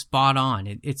supposed to be spot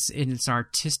on. It's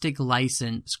artistic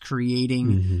license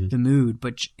creating the mood,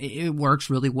 but it works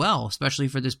really well, especially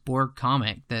for this Borg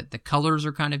comic. That the colors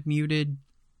are kind of muted.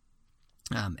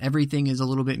 Everything is a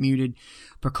little bit muted.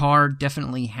 Picard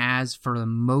definitely has, for the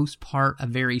most part, a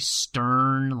very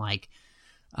stern, like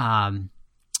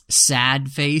sad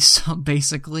face,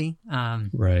 basically.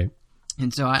 Right.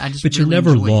 And so I just. But really you're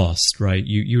never enjoy lost, right?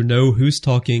 You know who's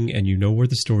talking, and you know where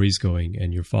the story's going,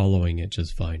 and you're following it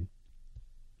just fine.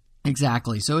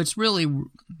 Exactly. So it's really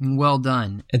well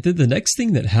done. And then the next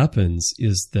thing that happens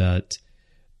is that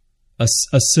a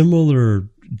similar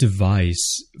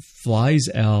device flies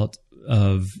out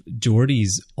of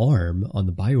Geordi's arm on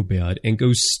the biobed and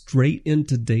goes straight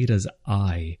into Data's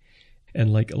eye,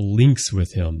 and like links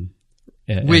with him,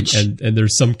 and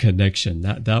there's some connection.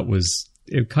 That was.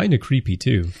 It kind of creepy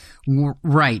too,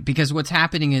 right? Because what's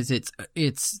happening is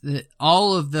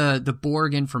all of the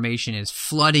Borg information is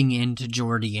flooding into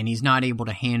Geordi, and he's not able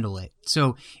to handle it.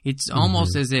 So it's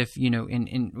almost as if, you know,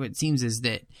 and what it seems is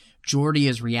that Geordi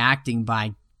is reacting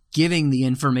by giving the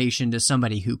information to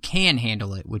somebody who can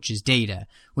handle it, which is Data.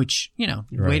 Which, you know,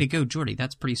 way to go, Geordi.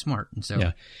 That's pretty smart. And so,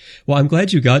 yeah. Well, I'm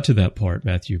glad you got to that part,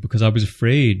 Matthew, because I was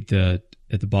afraid that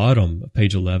at the bottom of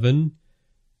page 11.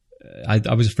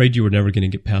 I was afraid you were never going to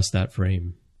get past that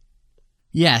frame.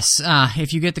 Yes,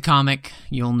 if you get the comic,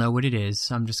 you'll know what it is.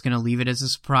 I'm just going to leave it as a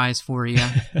surprise for you.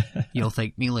 You'll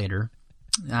thank me later.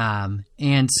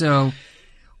 And so,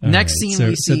 next scene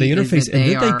we see so they interface, and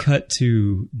then they cut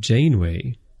to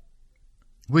Janeway.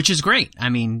 Which is great. I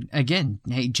mean, again,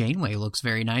 hey, Janeway looks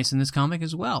very nice in this comic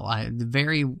as well.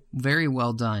 Very, very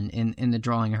well done in the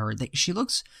drawing of her. She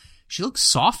looks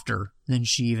softer than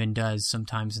she even does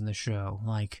sometimes in the show.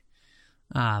 Like,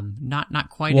 not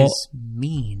quite as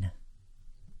mean.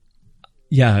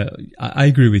 Yeah, I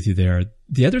agree with you there.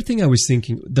 The other thing I was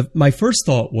thinking, my first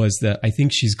thought was that I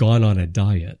think she's gone on a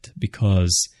diet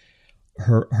because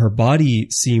her body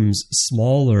seems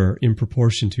smaller in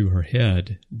proportion to her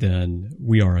head than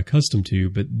we are accustomed to.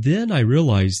 But then I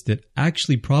realized that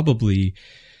actually probably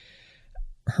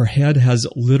her head has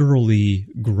literally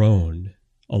grown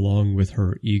along with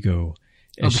her ego.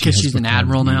 Because she's an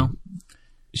admiral now?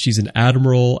 She's an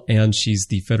admiral, and she's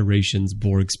the Federation's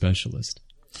Borg specialist.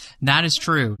 That is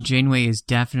true. Janeway has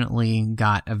definitely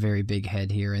got a very big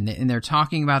head here, and they're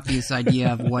talking about this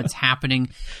idea of what's happening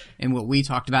and what we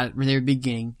talked about at the very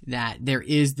beginning, that there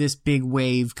is this big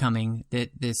wave coming,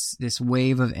 that this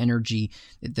wave of energy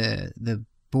that the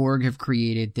Borg have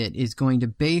created that is going to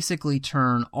basically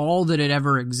turn all that had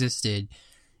ever existed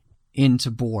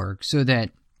into Borg, so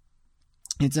that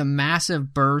it's a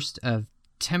massive burst of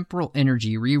temporal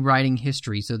energy rewriting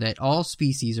history so that all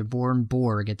species are born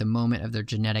Borg at the moment of their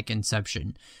genetic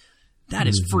inception. That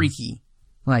is freaky.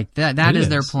 Like, that is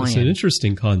their plan. It's an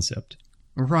interesting concept.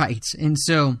 Right. And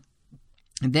so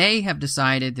they have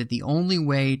decided that the only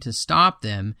way to stop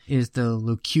them is the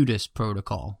Locutus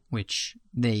Protocol, which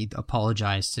they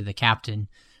apologize to the Captain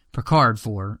Picard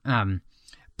for,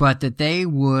 but that they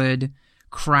would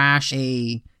crash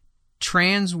a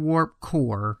transwarp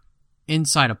core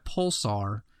inside a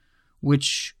pulsar,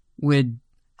 which would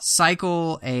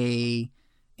cycle a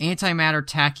antimatter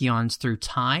tachyons through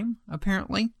time,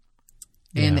 apparently.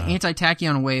 Yeah. And the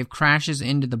anti-tachyon wave crashes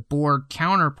into the Borg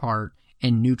counterpart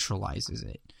and neutralizes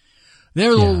it.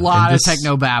 There's a lot of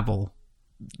technobabble.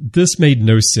 This made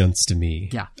no sense to me.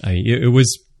 Yeah. It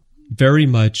was very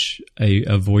much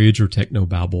a Voyager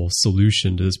technobabble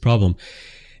solution to this problem.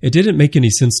 It didn't make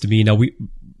any sense to me. Now,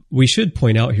 we should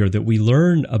point out here that we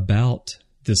learn about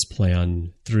this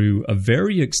plan through a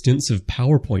very extensive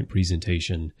PowerPoint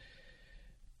presentation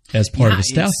as part of a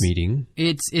staff meeting.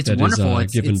 It's that wonderful.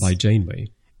 Is given by Janeway.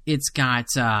 It's got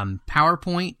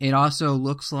PowerPoint. It also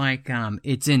looks like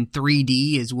it's in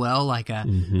 3D as well, like a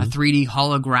 3D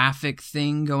holographic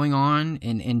thing going on.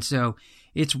 And so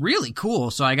it's really cool.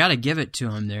 So I got to give it to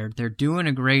them. They're doing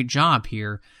a great job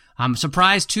here. I'm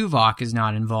surprised Tuvok is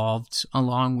not involved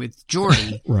along with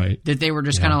Geordi. Right. That they were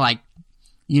just kind of like,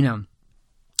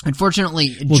 unfortunately,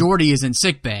 Geordi is in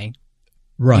sickbay.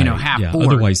 Right. Half yeah. Borg.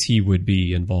 Otherwise, he would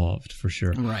be involved for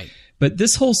sure. Right. But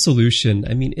this whole solution,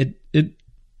 I mean,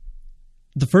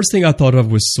 the first thing I thought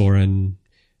of was Soren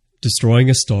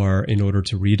destroying a star in order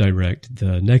to redirect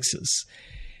the Nexus.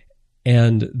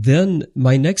 And then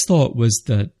my next thought was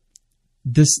that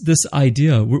this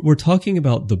idea, we're talking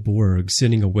about the Borg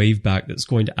sending a wave back that's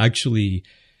going to actually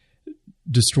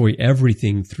destroy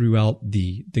everything throughout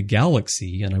the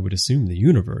galaxy, and I would assume the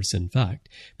universe, in fact.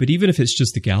 But even if it's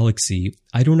just the galaxy,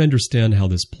 I don't understand how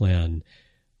this plan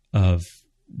of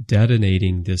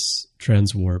detonating this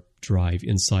transwarp drive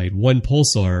inside one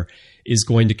pulsar is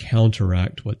going to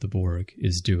counteract what the Borg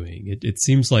is doing. It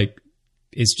seems like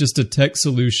it's just a tech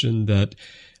solution that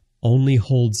only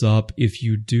holds up if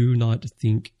you do not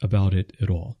think about it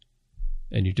at all.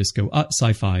 And you just go,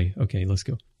 sci-fi, okay, let's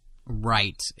go.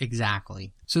 Right,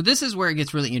 exactly. So this is where it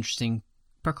gets really interesting.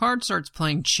 Picard starts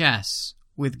playing chess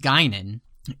with Guinan,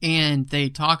 and they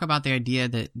talk about the idea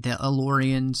that the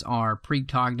Elorians are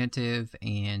precognitive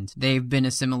and they've been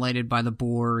assimilated by the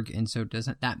Borg, and so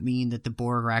doesn't that mean that the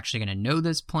Borg are actually going to know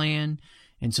this plan,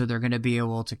 and so they're going to be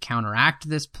able to counteract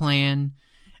this plan,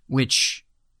 which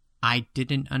I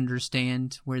didn't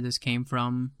understand where this came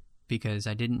from, because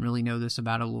I didn't really know this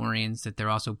about Elorians, that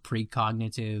they're also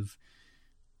precognitive.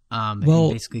 And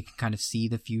basically can kind of see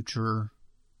the future.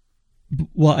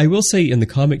 Well, I will say in the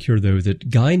comic here, though, that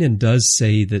Guinan does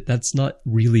say that that's not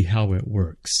really how it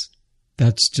works.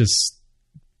 That's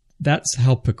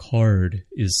how Picard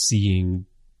is seeing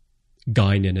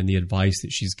Guinan and the advice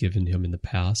that she's given him in the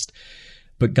past.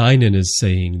 But Guinan is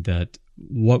saying that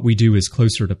what we do is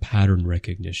closer to pattern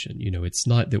recognition. It's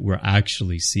not that we're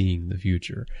actually seeing the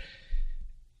future.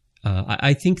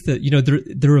 I think that,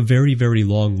 they're a very, very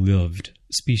long-lived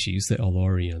species, the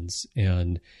Elorians,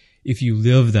 and if you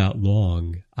live that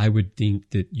long, I would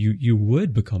think that you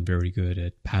would become very good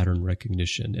at pattern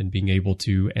recognition and being able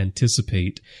to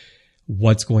anticipate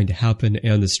what's going to happen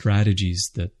and the strategies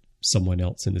that someone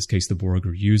else, in this case the Borg,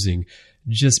 are using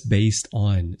just based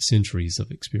on centuries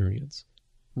of experience.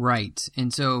 Right.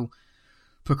 And so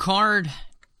Picard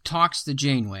talks to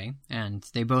Janeway, and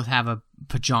they both have a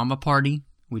pajama party,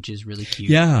 which is really cute.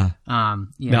 Yeah.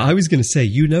 Now, I was going to say,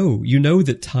 you know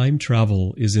that time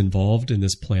travel is involved in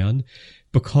this plan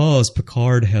because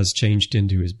Picard has changed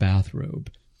into his bathrobe.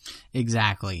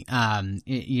 Exactly.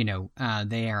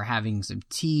 They are having some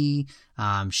tea.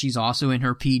 She's also in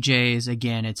her PJs.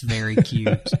 Again, it's very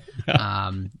cute.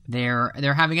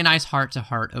 They're having a nice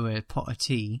heart-to-heart over a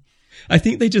tea. I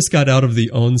think they just got out of the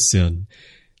onsen.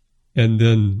 And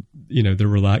then, they're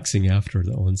relaxing after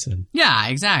the onsen. Yeah,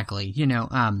 exactly.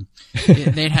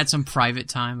 They'd had some private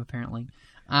time, apparently.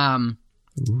 So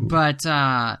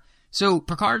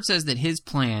Picard says that his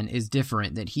plan is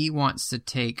different, that he wants to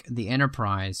take the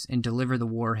Enterprise and deliver the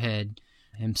warhead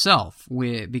himself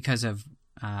because of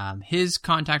his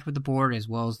contact with the Borg as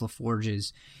well as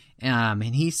LaForge's.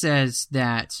 And he says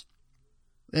that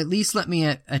at least let me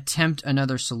attempt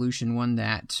another solution, one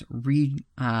that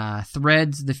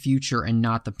threads the future and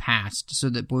not the past, so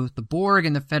that both the Borg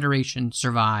and the Federation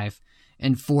survive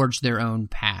and forge their own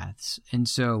paths. And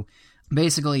so,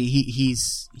 basically,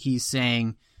 he's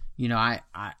saying,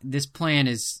 this plan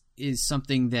is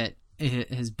something that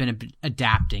has been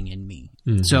adapting in me.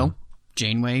 Mm-hmm. So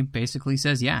Janeway basically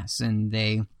says yes, and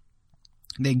they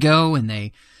go and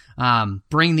they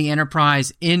bring the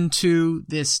Enterprise into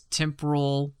this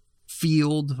temporal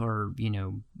field or,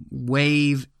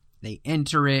 wave. They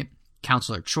enter it.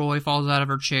 Counselor Troi falls out of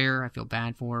her chair. I feel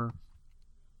bad for her.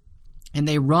 And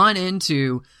they run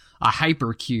into a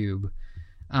hypercube,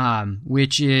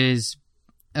 which is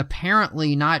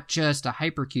apparently not just a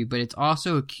hypercube, but it's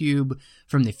also a cube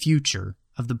from the future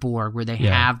of the Borg where they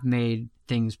have made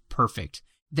things perfect.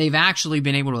 They've actually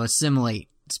been able to assimilate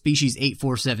species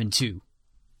 8472.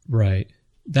 Right.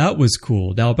 That was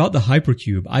cool. Now, about the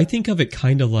hypercube, I think of it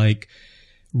kind of like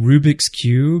Rubik's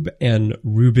Cube and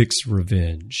Rubik's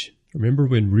Revenge. Remember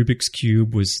when Rubik's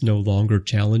Cube was no longer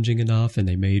challenging enough and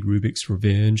they made Rubik's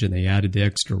Revenge and they added the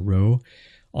extra row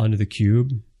onto the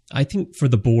cube? I think for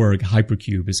the Borg,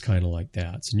 hypercube is kind of like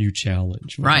that. It's a new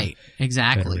challenge. Right,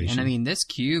 exactly. And I mean, this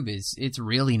cube it's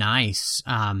really nice.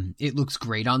 It looks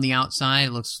great on the outside.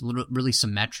 It looks really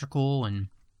symmetrical.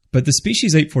 But the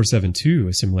species 8472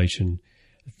 assimilation,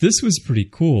 this was pretty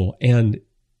cool. And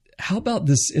how about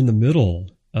this in the middle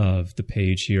of the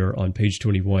page here on page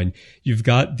 21? You've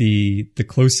got the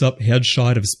close-up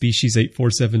headshot of species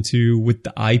 8472 with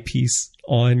the eyepiece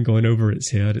on going over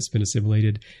its head. It's been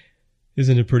assimilated.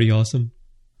 Isn't it pretty awesome?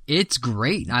 It's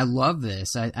great. I love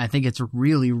this. I think it's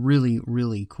really, really,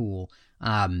 really cool.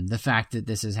 The fact that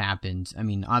this has happened. I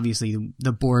mean, obviously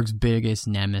the Borg's biggest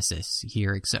nemesis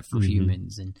here, except for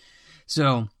humans. And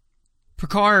so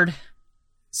Picard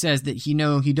says that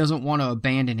he doesn't want to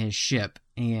abandon his ship.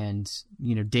 And,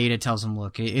 Data tells him,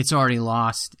 look, it's already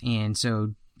lost. And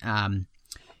so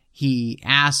he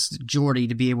asks Geordi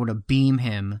to be able to beam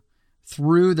him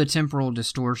through the temporal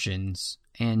distortions.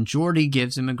 And Geordi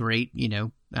gives him a great,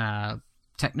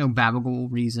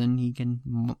 technobabble reason. He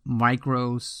can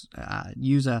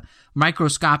use a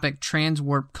microscopic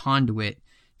transwarp conduit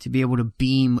to be able to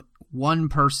beam one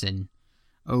person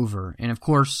over. And of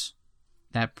course,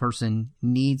 that person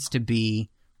needs to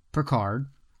be Picard.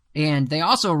 And they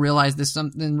also realize there's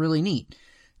something really neat,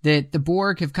 that the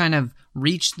Borg have kind of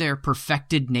reached their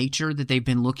perfected nature that they've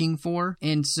been looking for.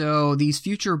 And so these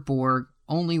future Borg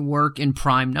only work in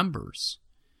prime numbers.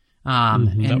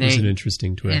 That was an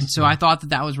interesting twist. And so I thought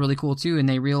that was really cool too. And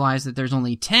they realized that there's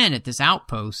only 10 at this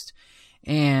outpost.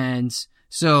 And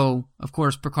so, of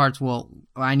course, Picard's,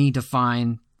 I need to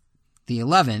find the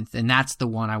 11th, and that's the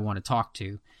one I want to talk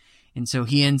to. And so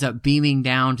he ends up beaming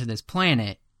down to this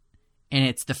planet, and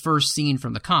it's the first scene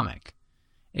from the comic.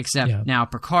 Except now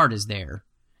Picard is there,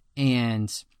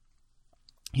 and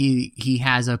he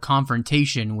has a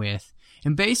confrontation with,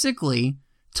 and basically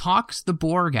talks the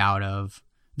Borg out of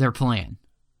their plan.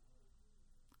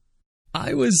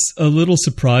 I was a little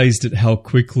surprised at how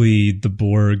quickly the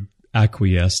Borg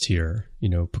acquiesced here.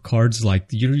 Picard's like,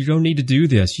 you don't need to do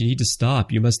this. You need to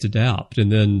stop. You must adapt. And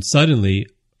then suddenly,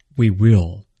 we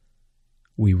will.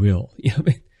 Well,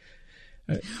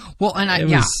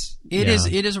 and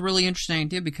it is a really interesting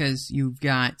idea, because you've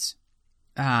got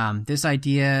this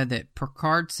idea that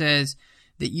Picard says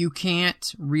that you can't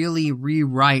really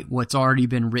rewrite what's already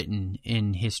been written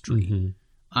in history,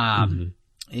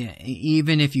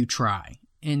 even if you try.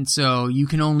 And so you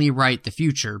can only write the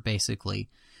future, basically.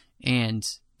 And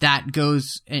that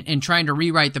goes, and trying to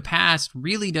rewrite the past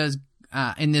really does,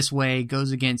 in this way,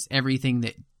 goes against everything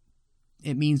that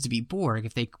it means to be Borg.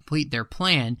 If they complete their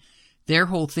plan, their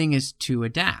whole thing is to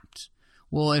adapt.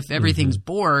 Well, if everything's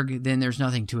Borg, then there's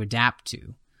nothing to adapt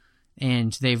to.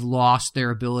 And they've lost their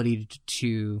ability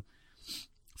to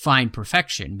find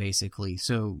perfection, basically.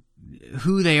 So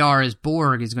who they are as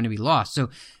Borg is going to be lost.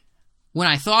 So when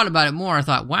I thought about it more, I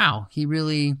thought, wow, he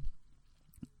really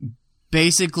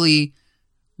basically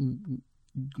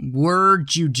word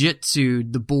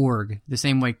jujitsu'd the Borg the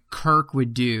same way Kirk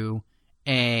would do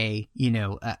a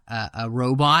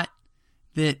robot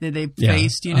that they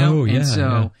faced, and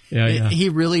so he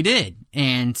really did.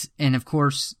 And of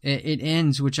course it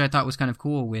ends, which I thought was kind of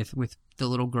cool, with the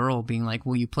little girl being like,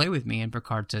 will you play with me? And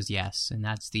Picard says yes, and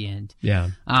that's the end.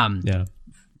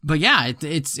 But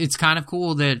it's kind of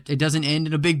cool that it doesn't end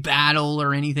in a big battle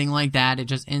or anything like that. It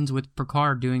just ends with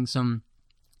Picard doing some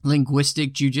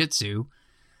linguistic jujitsu,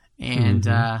 and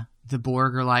the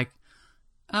Borg are like,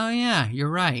 oh yeah,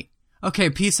 you're right.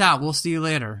 Okay, peace out. We'll see you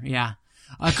later. Yeah.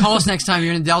 Call us next time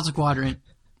you're in the Delta Quadrant.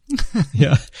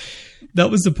 Yeah.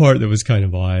 That was the part that was kind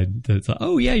of odd. That's like,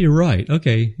 oh, yeah, you're right.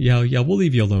 Okay. Yeah, we'll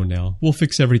leave you alone now. We'll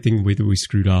fix everything we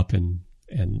screwed up, and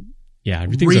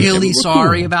everything's really okay.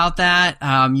 Sorry about that.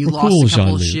 You lost a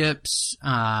couple of ships.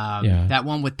 That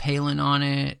one with Palin on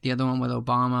it, the other one with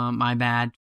Obama. My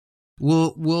bad.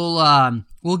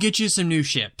 We'll get you some new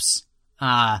ships.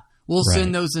 We'll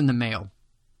send those in the mail.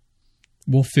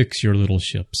 We'll fix your little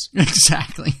ships.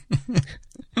 Exactly.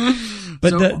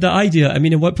 But the idea, I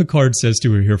mean, and what Picard says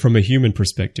to her here from a human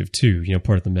perspective too,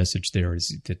 part of the message there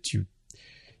is that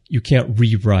you can't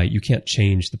rewrite, you can't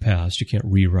change the past, you can't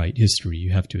rewrite history.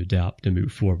 You have to adapt and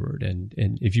move forward. And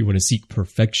if you want to seek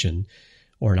perfection,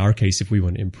 or in our case, if we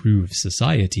want to improve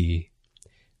society,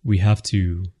 we have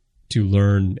to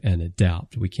learn and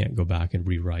adapt. We can't go back and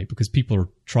rewrite, because people are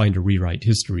trying to rewrite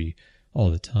history all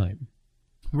the time.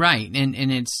 Right, and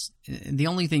it's the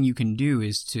only thing you can do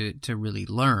is to really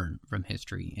learn from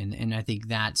history, and I think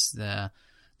that's the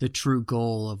true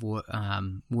goal of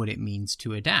what it means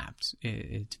to adapt,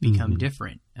 to become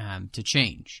different, to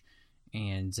change,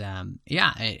 and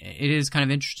it is kind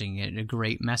of interesting, a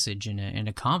great message in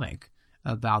a comic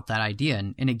about that idea,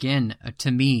 and again,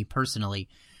 to me personally,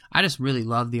 I just really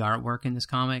love the artwork in this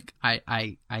comic.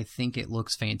 I think it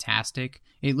looks fantastic.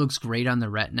 It looks great on the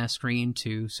Retina screen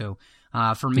too. So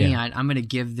for me, I'm going to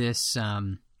give this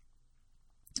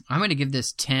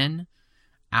 10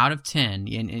 out of 10,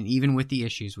 and even with the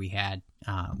issues we had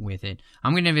with it,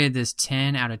 I'm going to give this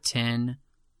 10 out of 10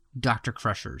 Dr.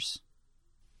 Crushers.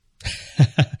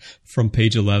 From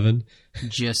page 11?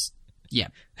 Just, yeah.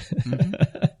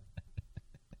 Mm-hmm.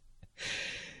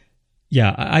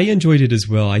 Yeah, I enjoyed it as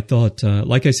well. I thought,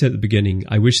 like I said at the beginning,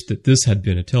 I wish that this had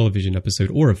been a television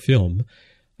episode or a film.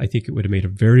 I think it would have made a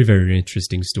very, very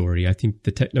interesting story. I think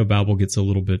the technobabble gets a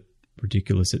little bit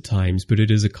ridiculous at times, but it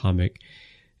is a comic,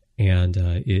 and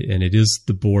it is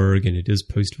the Borg, and it is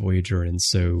post-Voyager, and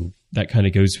so that kind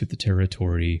of goes with the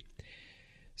territory.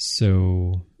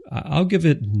 So I'll give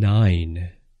it 9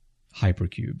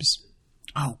 hypercubes.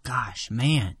 Oh, gosh,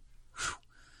 man.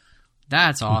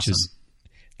 That's awesome.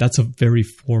 That's a very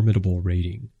formidable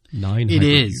rating. 9 hypercubes. It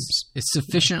is. It's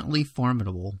sufficiently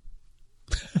formidable.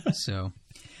 So,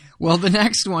 well, the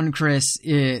next one, Chris,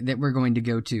 that we're going to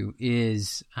go to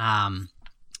is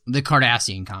the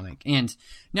Cardassian comic. And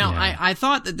now I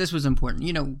thought that this was important.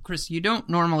 You know, Chris, you don't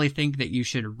normally think that you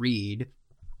should read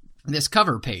this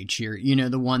cover page here, you know,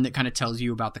 the one that kind of tells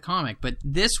you about the comic. But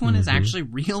this one is actually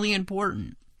really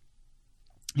important.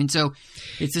 And so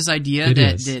it's this idea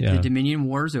that the Dominion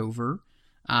War is over.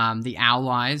 The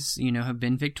Allies, you know, have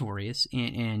been victorious,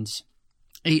 and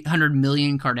 800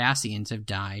 million Cardassians have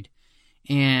died,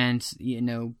 and, you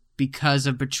know, because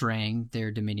of betraying their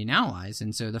Dominion allies.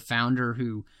 And so the founder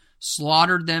who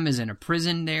slaughtered them is in a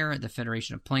prison there at the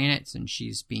Federation of Planets, and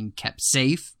she's being kept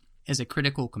safe as a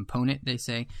critical component, they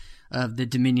say, of the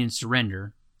Dominion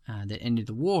surrender that ended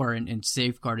the war and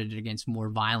safeguarded it against more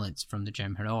violence from the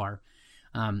Jem'Hadar.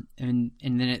 And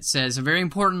then it says a very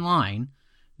important line: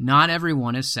 not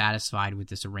everyone is satisfied with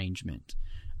this arrangement.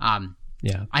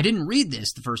 I didn't read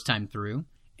this the first time through,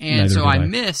 and so I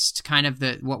missed kind of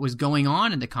what was going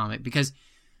on in the comic, because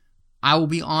I will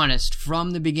be honest,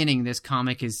 from the beginning, this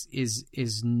comic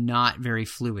is not very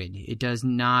fluid. It does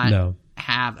not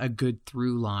have a good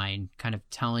through line kind of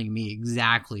telling me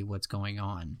exactly what's going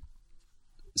on.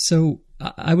 So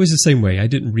I was the same way. I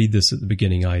didn't read this at the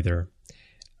beginning either.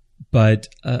 But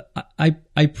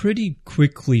I pretty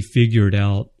quickly figured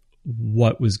out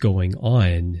what was going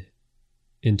on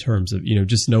in terms of, you know,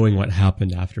 just knowing what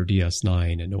happened after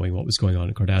DS9 and knowing what was going on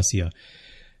in Cardassia,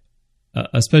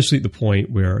 especially at the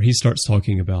point where he starts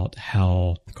talking about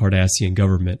how the Cardassian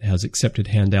government has accepted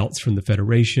handouts from the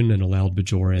Federation and allowed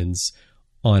Bajorans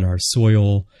on our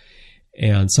soil.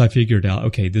 And so I figured out,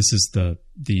 okay, this is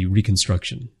the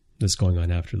reconstruction that's going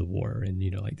on after the war. And,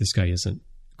 you know, like, this guy isn't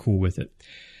cool with it.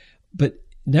 But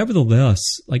nevertheless,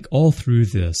 like, all through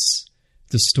this,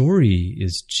 the story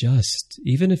is just,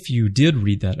 even if you did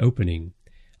read that opening,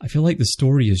 I feel like the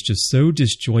story is just so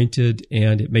disjointed,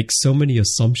 and it makes so many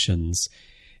assumptions,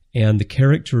 and the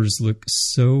characters look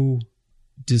so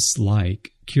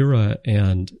dislike. Kira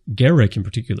and Garak in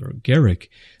particular. Garak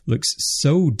looks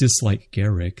so dislike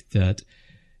Garak that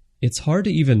it's hard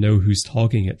to even know who's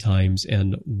talking at times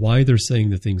and why they're saying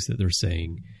the things that they're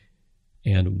saying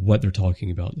and what they're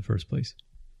talking about in the first place.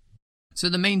 So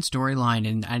the main storyline,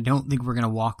 and I don't think we're going to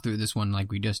walk through this one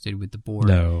like we just did with the Borg.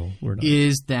 No, we're not.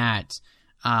 Is that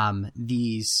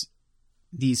these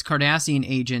Cardassian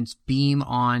agents beam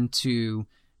onto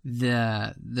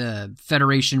the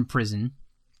Federation prison,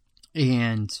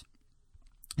 and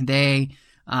they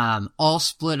all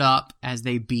split up as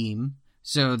they beam.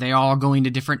 So they all go into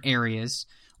different areas.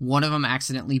 One of them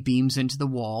accidentally beams into the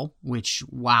wall, which,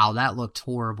 wow, that looked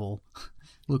horrible.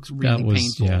 Looks really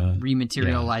painful,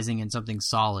 rematerializing in something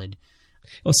solid.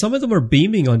 Well, some of them are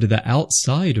beaming onto the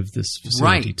outside of this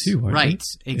facility too, aren't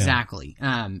they? Exactly.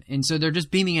 Yeah. And so they're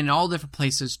just beaming in all different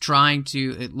places, trying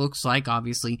to, it looks like,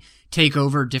 obviously, take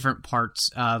over different parts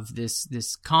of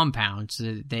this compound so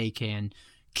that they can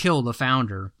kill the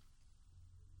founder.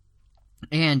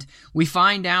 And we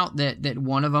find out that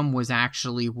one of them was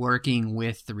actually working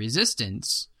with the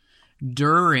Resistance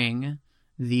during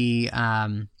the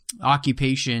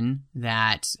occupation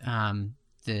that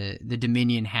the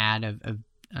Dominion had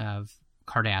of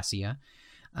Cardassia,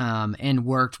 and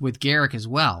worked with Garak as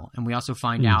well. And we also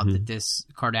find out that this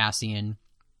Cardassian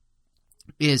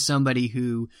is somebody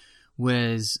who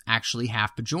was actually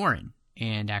half Bajoran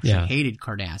and actually hated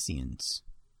Cardassians.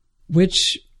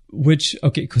 Which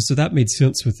okay, so that made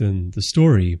sense within the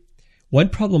story. One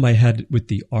problem I had with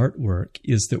the artwork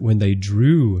is that when they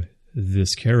drew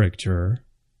this character,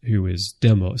 who is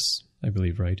Demos, I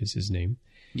believe, right, is his name?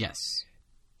 Yes.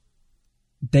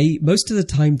 Most of the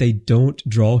time, they don't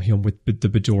draw him with the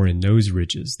Bajoran nose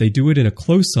ridges. They do it in a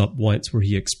close-up once where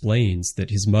he explains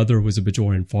that his mother was a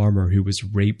Bajoran farmer who was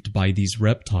raped by these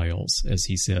reptiles, as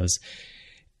he says.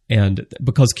 And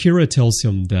because Kira tells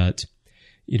him that,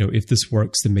 you know, if this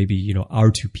works, then maybe, you know, our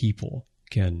two people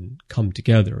can come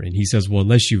together. And he says, well,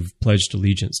 unless you've pledged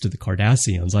allegiance to the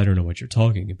Cardassians, I don't know what you're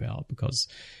talking about, because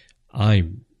I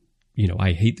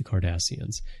hate the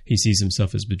Cardassians. He sees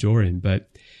himself as Bajoran,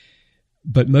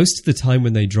 but most of the time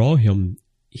when they draw him,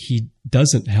 he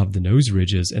doesn't have the nose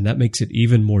ridges, and that makes it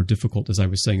even more difficult, as I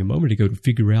was saying a moment ago, to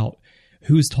figure out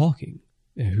who is talking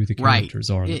and who the characters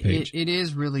are on the page. It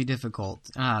is really difficult.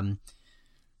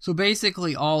 So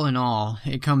basically, all in all,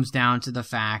 it comes down to the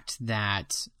fact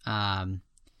that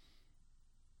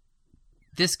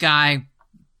this guy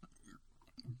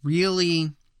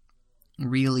really,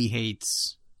 really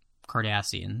hates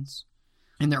Cardassians,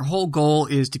 and their whole goal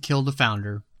is to kill the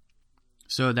founder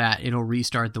so that it'll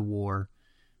restart the war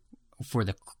for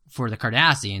the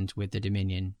Cardassians with the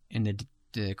Dominion, and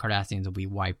the Cardassians will be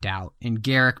wiped out. And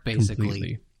Garak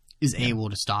basically is able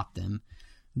to stop them.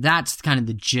 That's kind of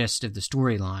the gist of the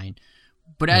storyline.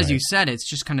 But as you said, it's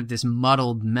just kind of this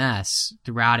muddled mess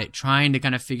throughout it, trying to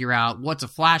kind of figure out what's a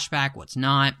flashback, what's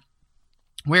not,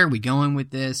 where are we going with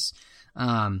this.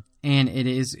 And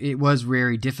it was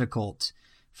very difficult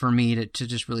for me to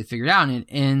just really figure it out. And it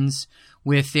ends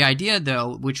with the idea,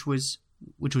 though, which was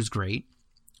great.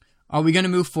 Are we going to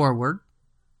move forward,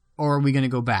 or are we going to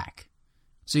go back?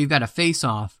 So you've got a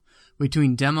face-off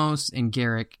between Demos and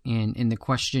Garak, and the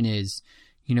question is,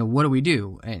 what do we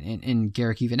do? And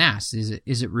Garak even asks,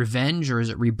 is it revenge or is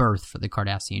it rebirth for the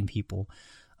Cardassian people?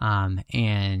 And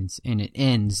it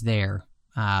ends there,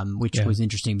 which was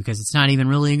interesting because it's not even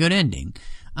really a good ending.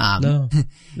 No.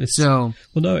 It's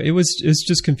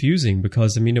just confusing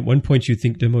because, at one point you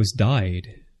think Demos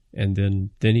died, and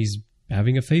then he's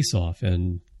having a face-off,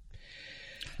 and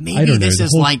maybe this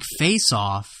is like Face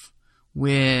Off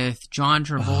with John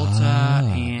Travolta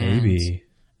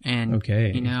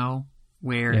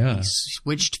where he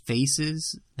switched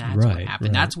faces. That's what happened.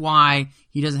 Right. That's why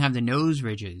he doesn't have the nose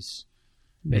ridges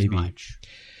as much.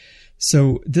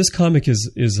 So this comic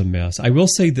is a mess. I will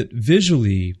say that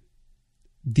visually,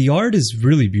 the art is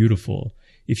really beautiful.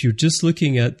 If you're just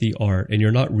looking at the art and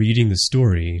you're not reading the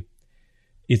story,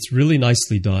 it's really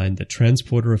nicely done. The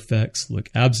transporter effects look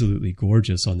absolutely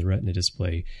gorgeous on the Retina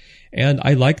display. And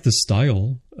I like the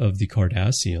style of the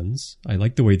Cardassians. I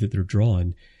like the way that they're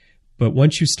drawn. But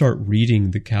once you start reading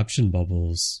the caption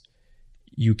bubbles,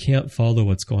 you can't follow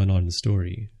what's going on in the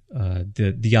story.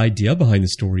 The idea behind the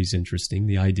story is interesting.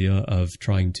 The idea of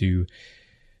trying to,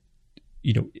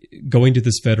 going to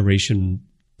this Federation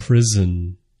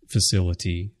prison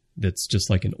facility that's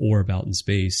just like an orb out in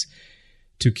space,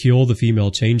 to kill the female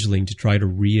changeling to try to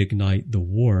reignite the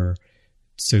war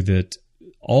so that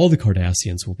all the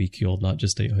Cardassians will be killed, not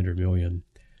just 800 million.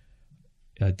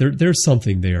 There's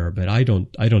something there, but I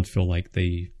don't feel like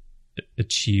they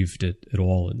achieved it at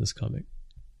all in this comic.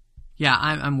 Yeah,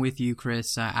 I'm with you,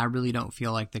 Chris. I really don't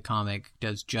feel like the comic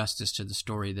does justice to the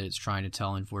story that it's trying to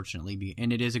tell, unfortunately.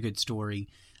 And it is a good story.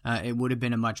 It would have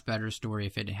been a much better story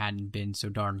if it hadn't been so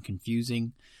darn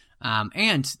confusing.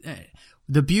 And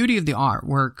the beauty of the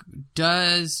artwork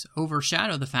does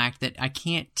overshadow the fact that I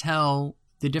can't tell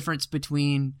the difference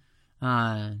between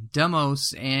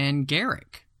Demos and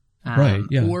Garak.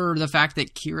 Or the fact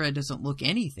that Kira doesn't look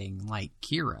anything like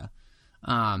Kira.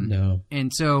 No.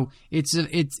 And so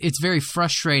it's very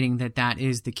frustrating that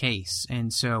is the case.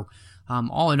 And so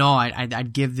all in all,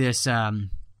 I'd give this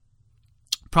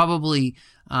probably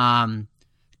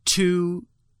 2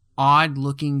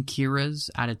 odd-looking Kiras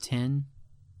out of 10.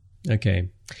 Okay.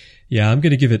 Yeah, I'm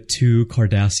going to give it 2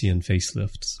 Cardassian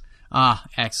facelifts. Ah,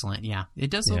 excellent. Yeah.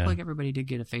 It does look like everybody did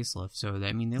get a facelift. So,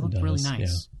 they look really nice.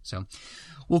 Yeah. So,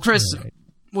 well, Chris,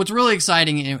 what's really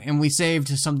exciting, and we saved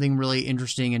something really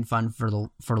interesting and fun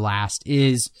for last,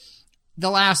 is the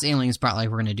last alien spotlight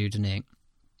we're going to do tonight.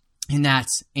 And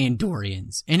that's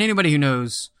Andorians. And anybody who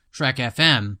knows Trek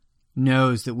FM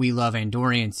knows that we love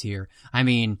Andorians here.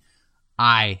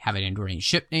 I have an Andorian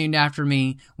ship named after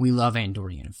me. We love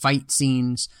Andorian fight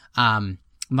scenes.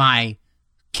 My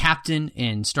captain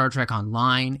in Star Trek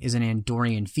Online is an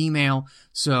Andorian female.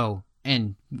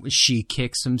 And she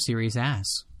kicks some serious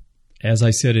ass. As I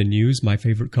said in news, my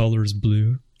favorite color is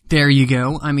blue. There you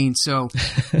go. So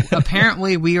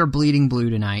apparently we are bleeding blue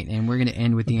tonight, and we're going to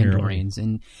end with the Andorians.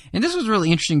 And this was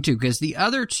really interesting, too, because the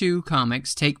other 2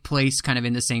 comics take place kind of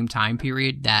in the same time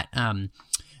period that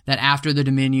after the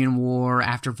Dominion War,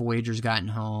 after Voyager's gotten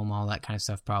home, all that kind of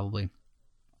stuff probably.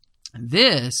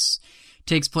 This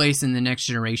takes place in the Next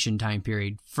Generation time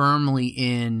period, firmly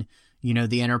in,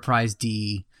 the Enterprise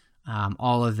D,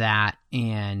 all of that.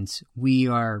 And we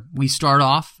start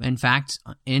off, in fact,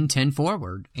 in 10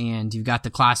 forward. And you've got the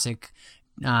classic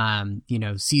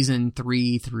season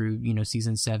 3 through,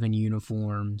 season 7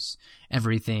 uniforms,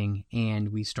 everything.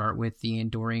 And we start with the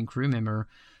Andorian crew member,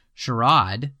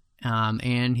 Sherrod,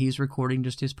 and he's recording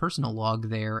just his personal log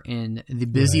there in the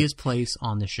busiest place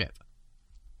on the ship.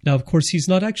 Now, of course, he's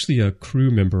not actually a crew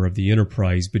member of the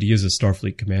Enterprise, but he is a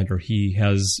Starfleet commander. He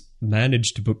has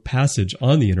managed to book passage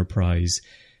on the Enterprise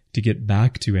to get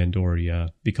back to Andoria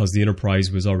because the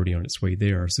Enterprise was already on its way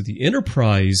there. So the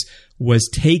Enterprise was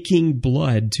taking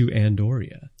blood to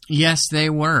Andoria. Yes, they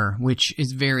were, which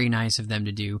is very nice of them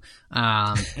to do.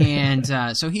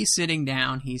 So he's sitting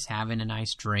down, he's having a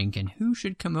nice drink, and who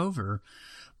should come over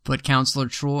but Counselor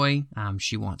Troi?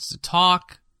 She wants to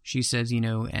talk. She says,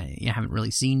 I haven't really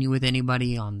seen you with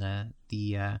anybody on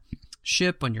the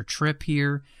ship on your trip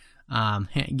here.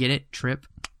 Get it? Trip.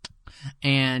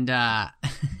 And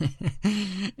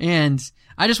and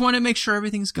I just want to make sure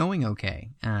everything's going okay.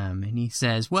 And he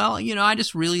says, well, I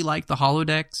just really like the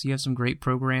holodecks. You have some great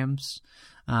programs,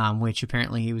 which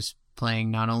apparently he was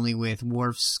playing not only with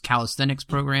Worf's calisthenics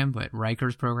program, but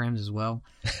Riker's programs as well.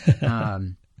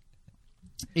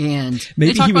 And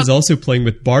maybe he was also playing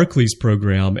with Barclay's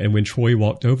program, and when Troi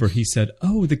walked over, he said,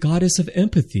 "Oh, the goddess of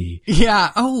empathy."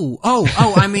 Yeah.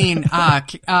 I mean,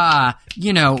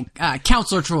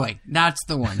 Counselor Troi. That's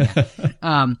the one.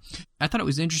 Yeah. I thought it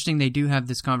was interesting. They do have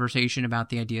this conversation about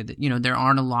the idea that there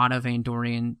aren't a lot of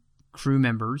Andorian crew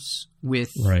members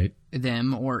with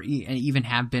them, or even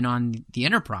have been on the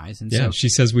Enterprise. And so she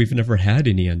says we've never had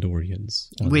any Andorians,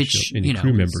 on the ship, any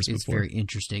crew members it's before. Very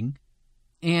interesting.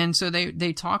 And so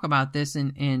they talk about this,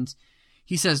 and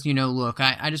he says, look,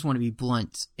 I just want to be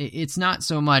blunt. It's not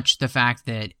so much the fact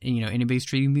that, anybody's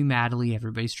treating me madly.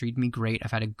 Everybody's treating me great.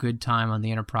 I've had a good time on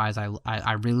the Enterprise.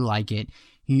 I really like it.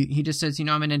 He just says,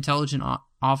 I'm an intelligent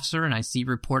officer, and I see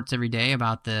reports every day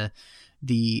about the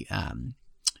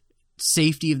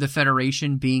safety of the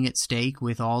Federation being at stake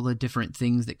with all the different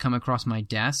things that come across my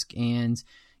desk. And,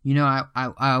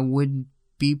 I would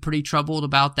be pretty troubled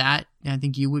about that. I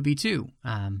think you would be too.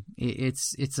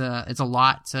 It's a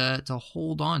lot to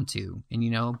hold on to,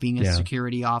 and being a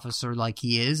security officer like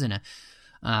he is, and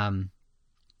a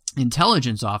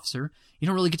intelligence officer, you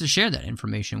don't really get to share that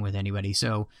information with anybody.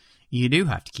 So you do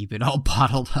have to keep it all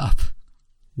bottled up.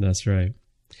 That's right.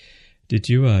 Did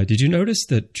you notice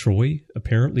that Troi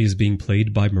apparently is being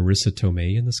played by Marissa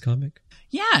Tomei in this comic?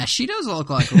 Yeah, she does look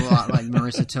like a lot like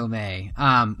Marissa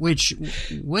Tomei. Which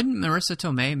wouldn't Marissa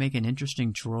Tomei make an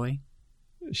interesting Troi?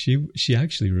 She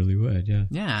actually really would, yeah.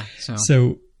 Yeah.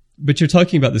 So, but you're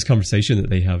talking about this conversation that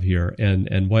they have here,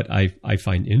 and what I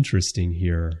find interesting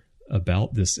here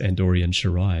about this Andorian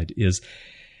Sherrod is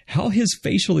how his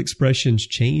facial expressions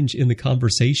change in the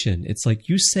conversation. It's like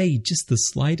you say just the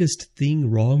slightest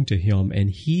thing wrong to him, and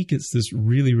he gets this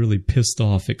really, really pissed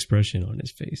off expression on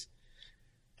his face.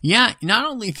 Yeah, not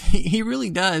only he really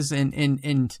does, and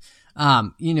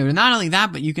not only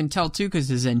that, but you can tell too because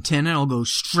his antenna will go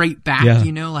straight back.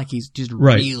 Like he's just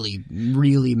really,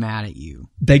 really mad at you.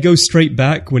 They go straight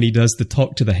back when he does the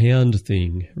talk to the hand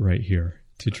thing right here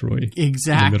to Troi.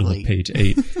 Exactly, in the middle of page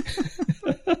 8.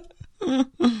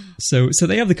 So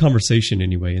they have the conversation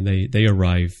anyway, and they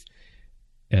arrive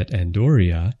at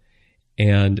Andoria,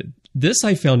 and this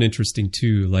I found interesting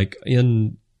too. Like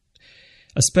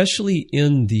especially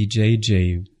in the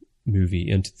JJ movie,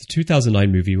 in the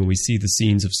 2009 movie, when we see the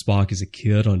scenes of Spock as a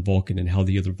kid on Vulcan and how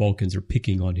the other Vulcans are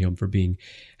picking on him for being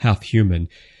half human.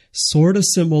 Sort of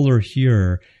similar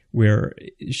here, where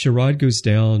Sherrod goes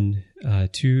down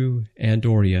to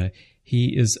Andoria.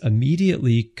 He is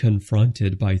immediately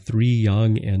confronted by 3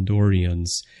 young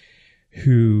Andorians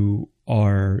who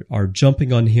are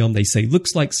jumping on him. They say,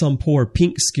 "Looks like some poor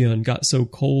pink skin got so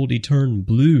cold he turned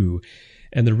blue."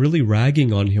 And they're really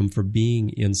ragging on him for being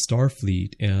in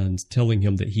Starfleet and telling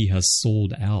him that he has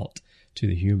sold out to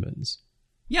the humans.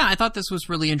 Yeah, I thought this was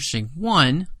really interesting.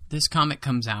 One, this comic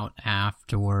comes out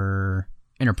after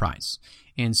Enterprise.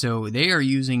 And so they are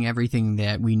using everything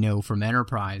that we know from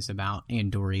Enterprise about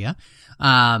Andoria.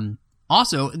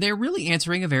 Also, they're really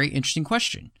answering a very interesting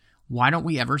question. Why don't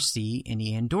we ever see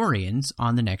any Andorians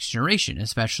on the Next Generation,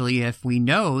 especially if we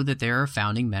know that there are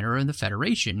founding men in the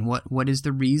Federation? What is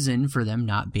the reason for them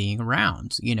not being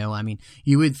around?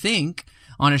 You would think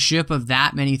on a ship of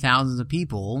that many thousands of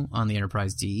people on the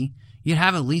Enterprise D, you'd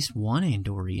have at least one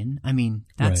Andorian.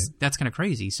 That's kind of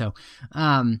crazy. So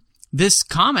this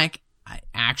comic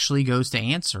actually goes to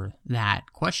answer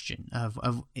that question of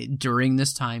during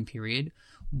this time period,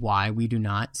 why we do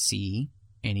not see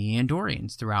any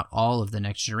Andorians throughout all of the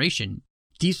Next Generation.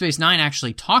 Deep Space Nine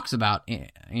actually talks about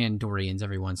Andorians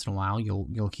every once in a while.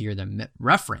 You'll hear them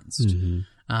referenced,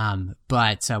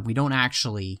 but we don't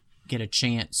actually get a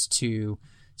chance to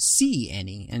see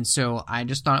any. And so I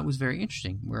just thought it was very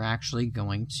interesting. We're actually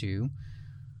going to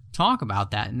talk about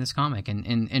that in this comic.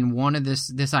 And one of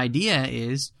this idea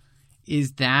is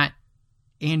that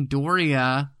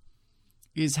Andoria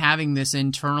is having this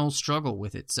internal struggle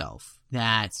with itself,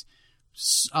 that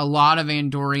a lot of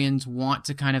Andorians want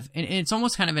to kind of, and it's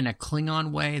almost kind of in a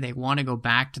Klingon way, they want to go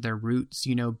back to their roots,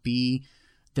 be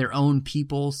their own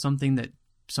people, something that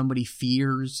somebody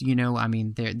fears, I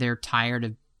mean, they're tired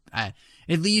of, at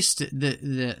least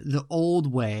the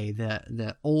old way,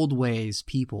 the old ways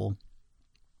people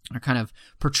are kind of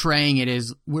portraying it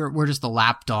as we're just the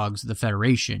lapdogs of the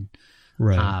Federation.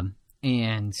 Right.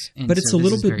 But it's a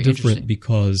little bit different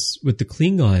because with the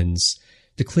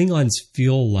Klingons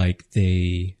feel like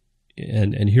they,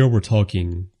 and here we're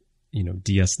talking,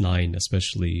 DS9,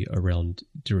 especially around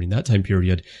during that time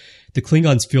period, the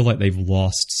Klingons feel like they've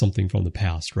lost something from the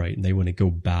past, right? And they want to go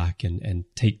back and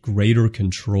take greater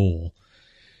control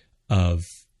of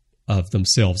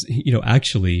themselves.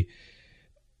 Actually,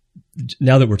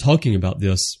 now that we're talking about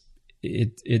this,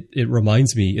 it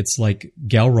reminds me, it's like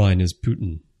Gowron is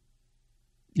Putin.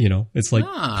 It's like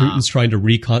Putin's trying to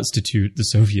reconstitute the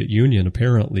Soviet Union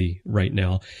apparently right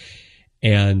now.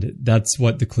 And that's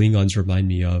what the Klingons remind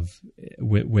me of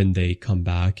when they come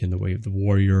back in the way of the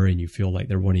warrior and you feel like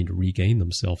they're wanting to regain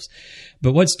themselves.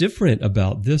 But what's different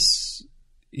about this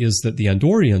is that the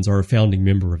Andorians are a founding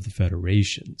member of the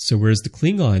Federation. So whereas the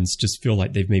Klingons just feel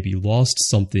like they've maybe lost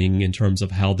something in terms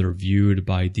of how they're viewed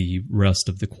by the rest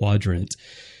of the quadrant,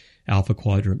 Alpha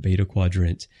Quadrant, Beta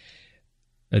Quadrant,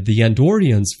 the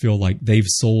Andorians feel like they've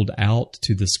sold out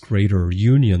to this greater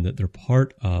union that they're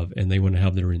part of, and they want to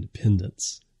have their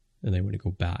independence, and they want to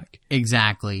go back.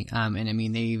 Exactly. And I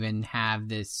mean, they even have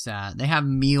this, they have a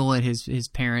meal at his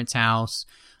parents' house.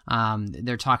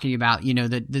 They're talking about,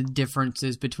 the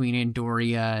differences between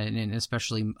Andoria and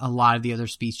especially a lot of the other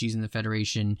species in the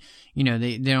Federation.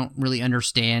 They don't really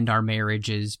understand our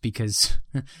marriages because,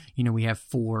 we have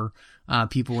 4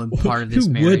 people in part of this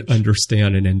marriage. Who would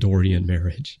understand an Andorian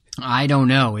marriage? I don't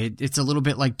know. It's a little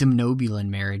bit like Dimnobulan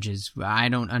marriages. I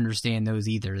don't understand those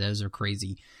either. Those are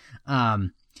crazy.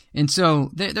 And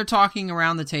so they're talking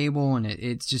around the table, and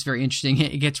it's just very interesting.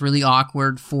 It gets really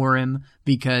awkward for him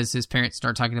because his parents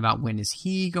start talking about when is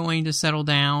he going to settle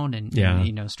down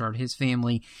and start his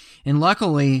family. And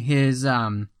luckily, his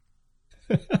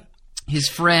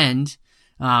friend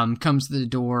comes to the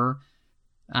door,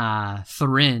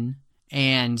 Thurin,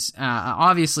 and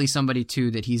obviously somebody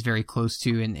too that he's very close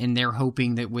to, and they're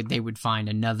hoping that they would find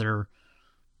another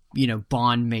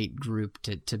bond mate group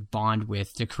to bond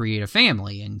with to create a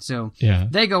family. And so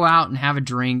they go out and have a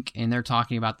drink, and they're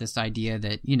talking about this idea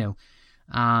that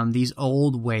these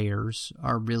old wayers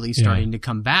are really starting to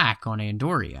come back on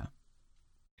Andoria.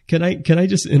 Can I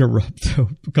just interrupt though,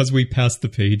 because we passed the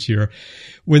page here.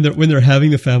 When they're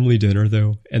having the family dinner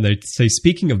though, and they say,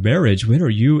 speaking of marriage, when are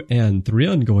you and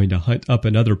Thrin going to hunt up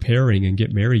another pairing and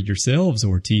get married yourselves,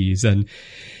 Ortiz? And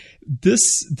this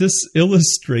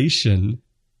illustration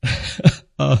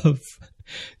of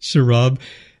Sharab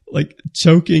like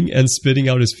choking and spitting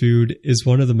out his food is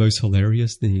one of the most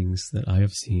hilarious things that I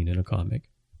have seen in a comic.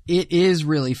 It is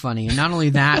really funny. And not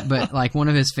only that, but like one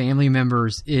of his family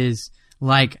members is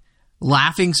like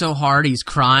laughing so hard he's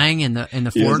crying in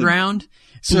the foreground.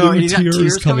 So he's got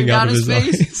tears coming down his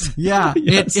face. Eyes. Yeah.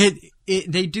 Yes.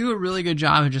 They do a really good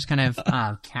job of just kind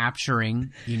of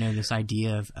capturing, this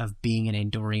idea of being an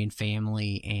Andorian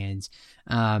family and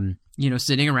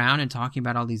sitting around and talking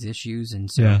about all these issues. And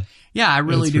so, I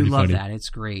really do love that. It's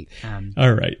great.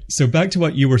 All right. So back to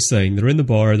what you were saying. They're in the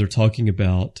bar. They're talking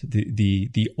about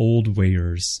the old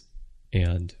wayers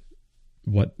and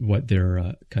what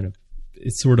they're kind of,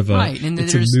 it's sort of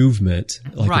it's a movement,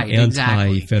 like an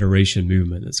anti-Federation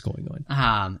movement that's going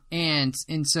on. And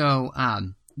so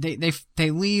they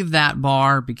leave that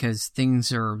bar because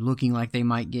things are looking like they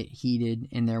might get heated,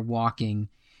 and they're walking,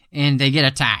 and they get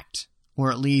attacked,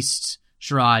 or at least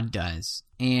Sharad does.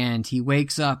 And he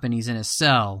wakes up and he's in a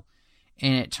cell,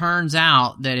 and it turns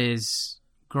out that his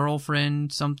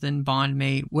girlfriend, something,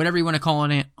 bondmate, whatever you want to call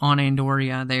it on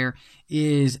Andoria there,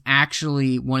 is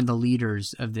actually one of the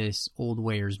leaders of this Old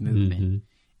Wayers movement.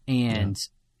 Mm-hmm. And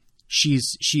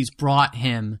she's brought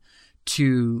him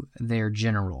to their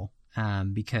general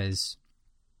because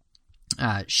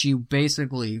she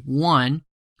basically, 1,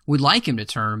 would like him to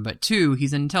turn, but 2,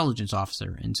 he's an intelligence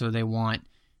officer, and so they want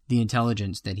the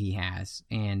intelligence that he has,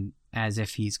 and as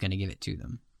if he's going to give it to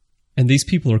them. And these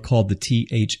people are called the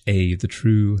THA, the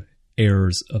True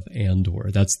Heirs of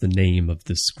Andor. That's the name of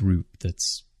this group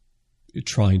that's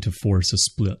trying to force a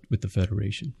split with the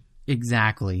Federation.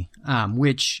 Exactly.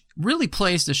 Which really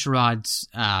plays to Sherrod's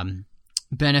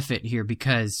benefit here,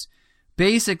 because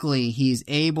basically he's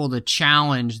able to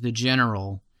challenge the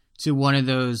general to one of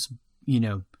those,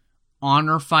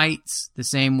 honor fights, the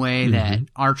same way that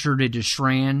Archer did to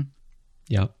Shran.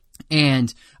 Yep.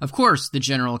 And, of course, the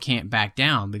general can't back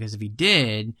down, because if he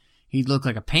did, he'd look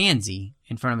like a pansy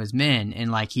in front of his men,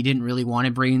 and, he didn't really want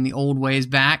to bring the old ways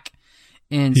back.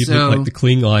 And he'd look like the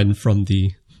Klingon from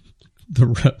the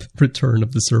Return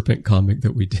of the Serpent comic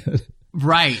that we did.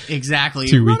 Right, exactly.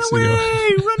 2 weeks ago.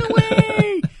 Run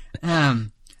away!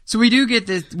 So we do get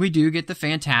the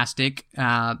fantastic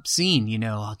scene,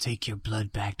 I'll take your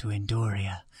blood back to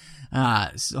Andoria.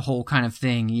 It's the whole kind of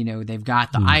thing, they've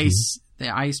got the ice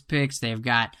picks, they've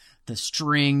got the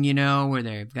string, where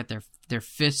they've got their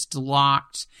fists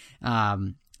locked,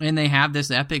 and they have this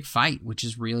epic fight, which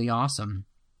is really awesome.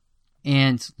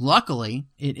 And luckily,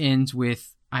 it ends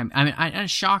with, a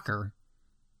shocker,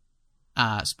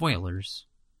 spoilers,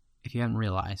 if you haven't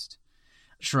realized,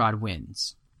 Sherrod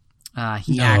wins.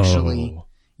 He actually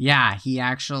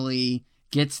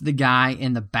gets the guy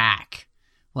in the back.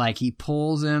 He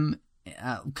pulls him,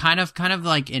 kind of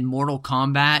like in Mortal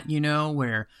Kombat,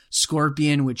 where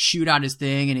Scorpion would shoot out his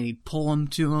thing and he'd pull him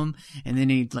to him, and then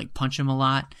he'd punch him a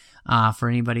lot, for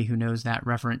anybody who knows that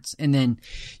reference. And then,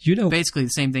 basically the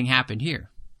same thing happened here.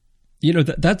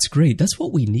 That's great. That's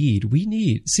what we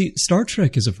need. See, Star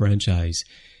Trek is a franchise.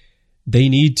 They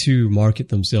need to market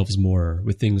themselves more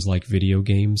with things like video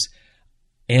games.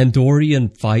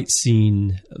 Andorian fight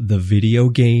scene, the video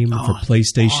game for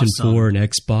PlayStation 4 and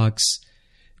Xbox,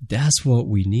 that's what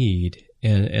we need.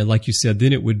 And like you said,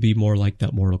 then it would be more like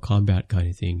that Mortal Kombat kind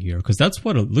of thing here, because that's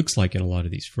what it looks like in a lot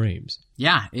of these frames.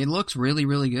 Yeah, it looks really,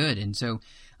 really good. And so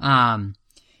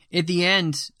at the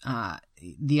end,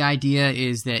 the idea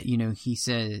is that, he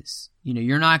says,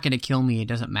 you're not going to kill me. It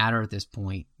doesn't matter at this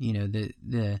point.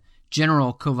 The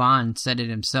General Kovan said it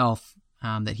himself,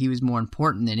 that he was more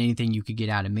important than anything you could get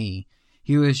out of me.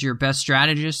 He was your best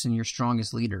strategist and your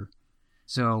strongest leader.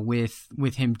 So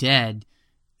with him dead,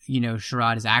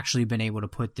 Sherrod has actually been able to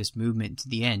put this movement to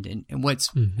the end. And what's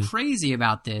crazy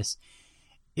about this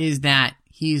is that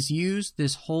he's used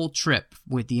this whole trip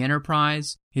with the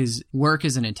Enterprise, his work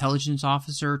as an intelligence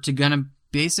officer, to gonna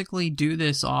basically do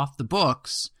this off the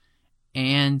books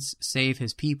and save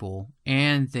his people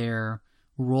and their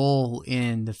role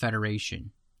in the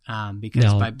Federation.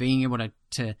 Because by being able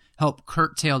to help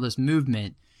curtail this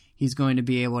movement, he's going to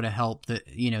be able to help the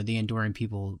Andorian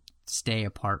people stay a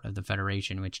part of the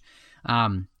Federation, which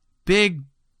big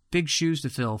shoes to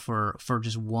fill for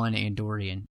just one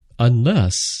Andorian.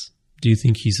 Unless, do you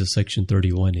think he's a Section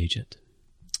 31 agent?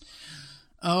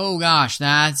 Oh gosh,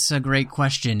 that's a great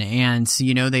question. And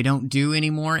they don't do any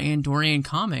more Andorian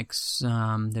comics.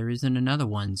 There isn't another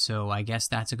one, so I guess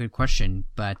that's a good question.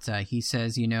 But he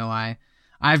says,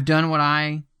 I've done what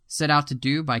I set out to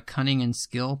do by cunning and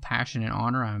skill, passion and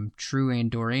honor. I'm true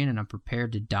Andorian, and I'm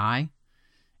prepared to die.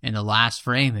 And the last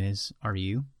frame is, are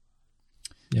you?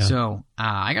 Yeah. So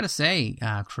I got to say,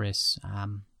 Chris,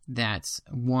 that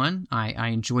one, I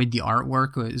enjoyed the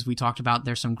artwork. As we talked about,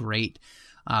 there's some great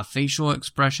facial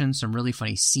expressions, some really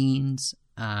funny scenes.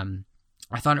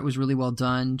 I thought it was really well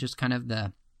done. Just kind of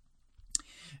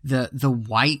the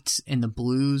whites and the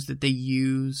blues that they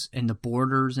use and the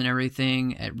borders and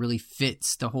everything. It really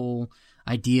fits the whole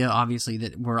idea, obviously,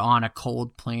 that we're on a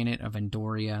cold planet of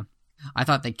Andoria. I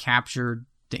thought they captured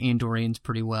the Andorians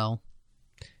pretty well.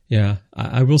 Yeah,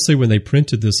 I will say when they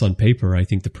printed this on paper, I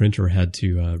think the printer had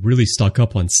to really stock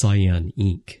up on cyan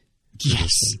ink.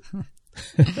 Yes,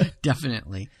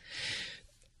 definitely.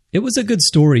 It was a good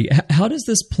story. How does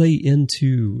this play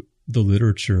into the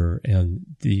literature and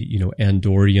the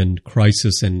Andorian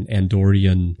crisis and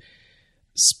Andorian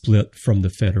split from the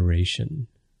Federation?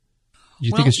 Do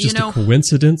you think it's just a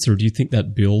coincidence, or do you think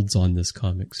that builds on this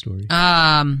comic story?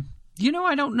 I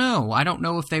don't know. I don't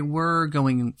know if they were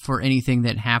going for anything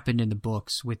that happened in the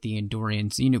books with the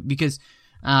Andorians, because,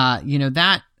 the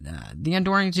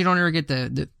Andorians, you don't ever get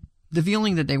the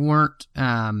feeling that they weren't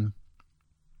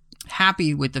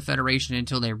happy with the Federation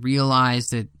until they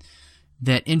realized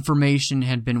that information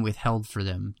had been withheld for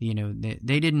them.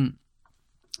 They didn't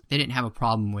have a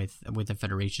problem with the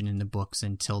Federation in the books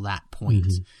until that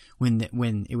point,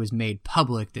 when it was made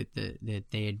public that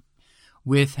they had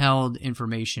withheld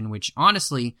information, which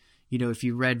honestly, if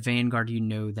you read Vanguard,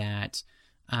 that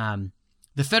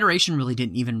the Federation really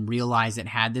didn't even realize it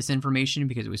had this information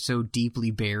because it was so deeply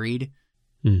buried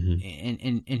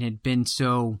and had been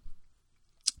so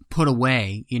put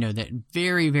away, that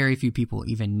very, very few people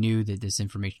even knew that this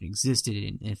information existed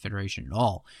in the Federation at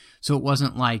all. So it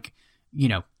wasn't like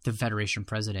the Federation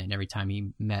president, every time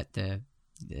he met the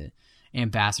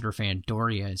ambassador for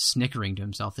Andoria, snickering to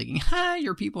himself, thinking,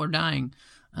 your people are dying.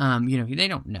 They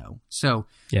don't know. So,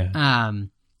 I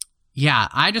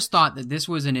just thought that this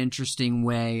was an interesting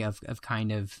way of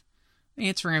kind of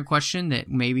answering a question that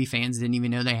maybe fans didn't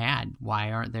even know they had.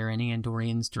 Why aren't there any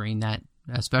Andorians during that,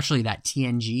 especially that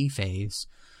TNG phase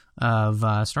of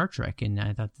Star Trek? And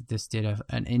I thought that this did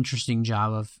an interesting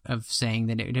job of saying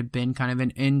that it had been kind of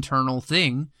an internal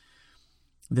thing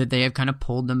that they have kind of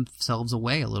pulled themselves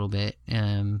away a little bit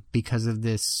because of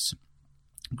this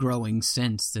growing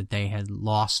sense that they had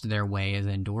lost their way as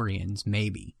Andorians,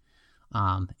 maybe.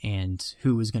 And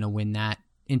who was going to win that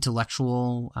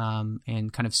intellectual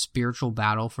and kind of spiritual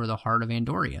battle for the heart of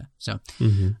Andoria. So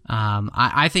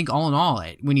I think all in all,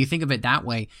 when you think of it that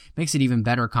way, it makes it even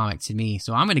better comic to me.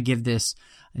 So I'm going to give this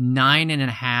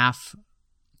 9.5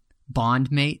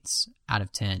 bondmates out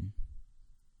of 10.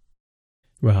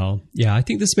 Well, yeah, I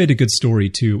think this made a good story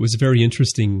too. It was a very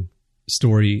interesting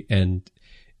story, and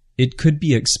it could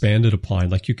be expanded upon.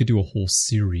 Like, you could do a whole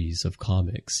series of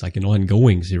comics, like an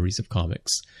ongoing series of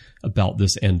comics about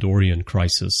this Andorian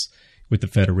crisis with the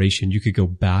Federation. You could go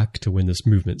back to when this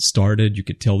movement started. You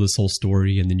could tell this whole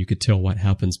story, and then you could tell what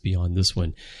happens beyond this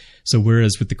one. So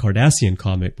whereas with the Cardassian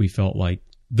comic, we felt like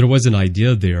there was an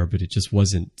idea there, but it just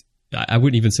wasn't, I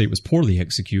wouldn't even say it was poorly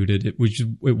executed. It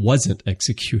wasn't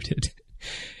executed.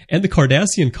 And the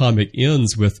Cardassian comic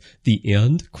ends with the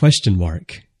end ?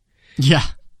 Yeah.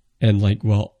 And like,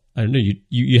 well, I don't know,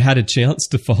 you had a chance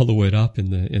to follow it up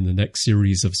in the next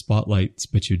series of spotlights,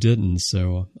 but you didn't.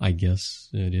 So I guess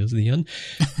it is the end.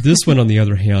 This one, on the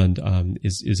other hand,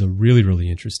 is a really, really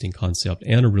interesting concept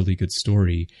and a really good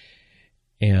story.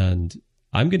 And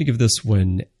I'm going to give this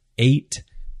one 8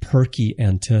 perky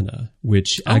antenna,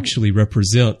 which actually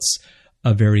represents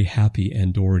a very happy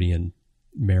Andorian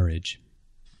marriage.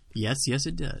 Yes,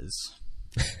 it does.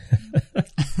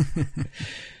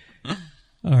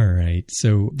 All right.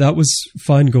 So that was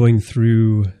fun going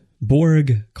through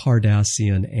Borg,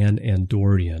 Cardassian, and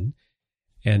Andorian.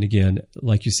 And again,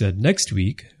 like you said, next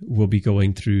week we'll be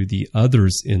going through the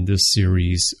others in this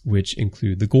series, which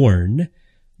include the Gorn,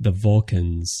 the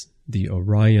Vulcans, the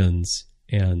Orions,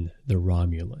 and the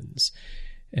Romulans.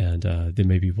 And then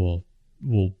maybe we'll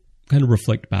kind of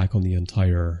reflect back on the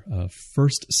entire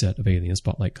first set of Alien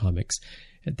Spotlight comics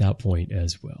at that point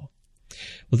as well.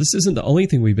 Well, this isn't the only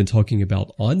thing we've been talking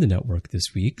about on the network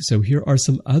this week, so here are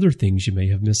some other things you may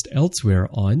have missed elsewhere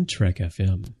on Trek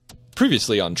FM.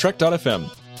 Previously on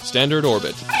Trek.fm, Standard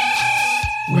Orbit.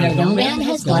 Where no man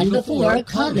has gone before,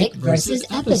 comic versus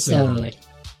episode.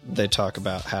 They talk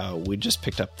about how we just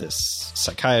picked up this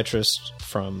psychiatrist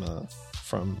from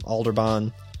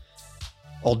Aldebaran.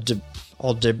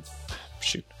 Alderaan.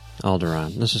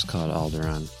 This is called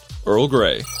Alderaan. Earl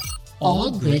Grey. All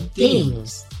good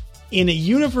things. In a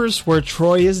universe where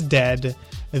Troy is dead,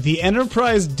 the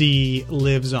Enterprise D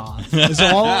lives on. That's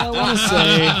all I want to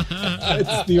say.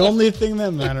 It's the only thing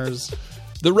that matters.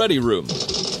 The Ready Room.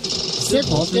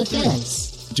 Civil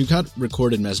defense. Dukat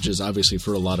recorded messages, obviously,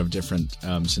 for a lot of different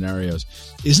scenarios.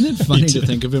 Isn't it funny to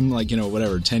think of him,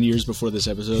 10 years before this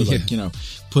episode,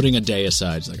 putting a day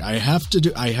aside? It's like, I have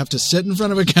to sit in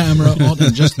front of a camera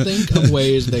and just think of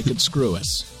ways they could screw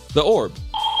us. The Orb.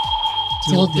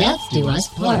 Till death do us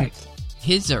part.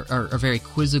 His are very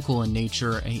quizzical in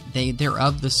nature. They're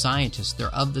of the scientist. They're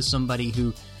of the somebody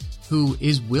who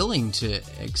is willing to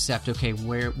accept, okay,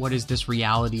 what is this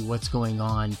reality? What's going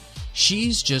on?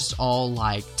 She's just all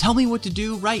like, tell me what to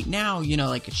do right now.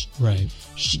 Right.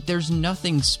 There's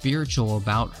nothing spiritual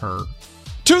about her.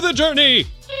 To the journey!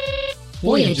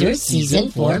 Voyager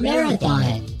Season 4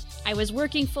 Marathon. I was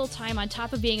working full-time on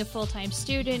top of being a full-time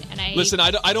student, and Listen,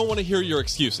 I don't want to hear your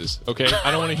excuses, okay?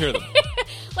 I don't want to hear them.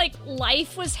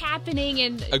 Life was happening,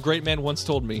 and... A great man once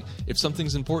told me, if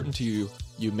something's important to you,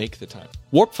 you make the time.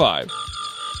 Warp 5.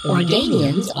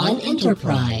 Organians on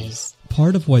Enterprise.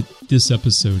 Part of what this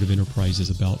episode of Enterprise is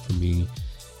about for me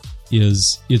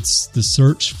is it's the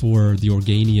search for the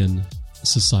Organian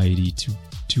society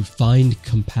to find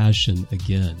compassion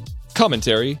again.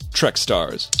 Commentary, Trek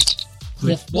Stars.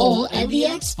 Cliff Bull and the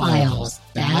X-Files,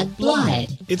 Bad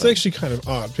Blood. It's actually kind of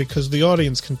odd because the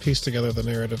audience can piece together the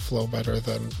narrative flow better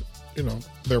than,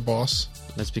 their boss.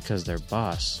 That's because their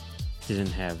boss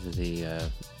didn't have the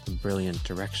brilliant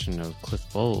direction of Cliff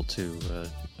Bull to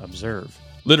observe.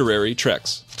 Literary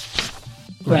Treks.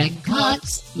 Greg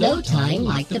Cox, No Time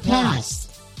Like the Past.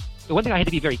 The one thing I had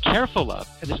to be very careful of,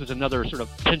 and this was another sort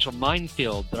of potential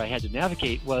minefield that I had to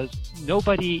navigate, was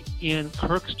nobody in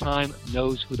Kirk's time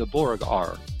knows who the Borg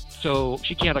are. So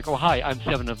she can't like, oh, hi, I'm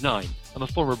 7 of 9. I'm a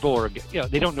former Borg. You know,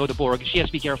 they don't know the Borg. She has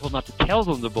to be careful not to tell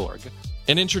them the Borg.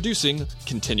 And introducing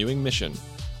Continuing Mission,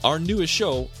 our newest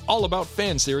show all about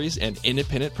fan series and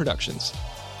independent productions.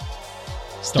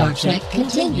 Star Trek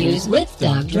continues with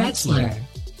Doug Drexler.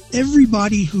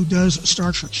 Everybody who does a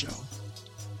Star Trek show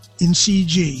in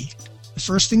CG, the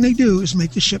first thing they do is make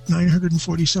the ship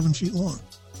 947 feet long.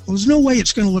 Well, there's no way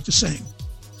it's going to look the same,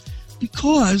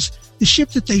 because the ship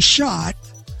that they shot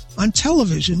on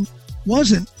television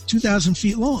wasn't 2,000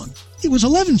 feet long. It was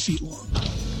 11 feet long.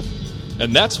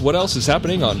 And that's what else is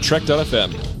happening on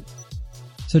Trek.fm.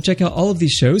 So check out all of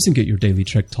these shows and get your daily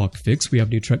Trek Talk fix. We have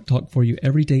new Trek Talk for you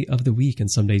every day of the week,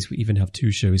 and some days we even have 2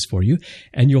 shows for you.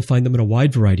 And you'll find them in a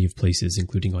wide variety of places,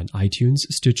 including on iTunes,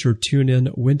 Stitcher,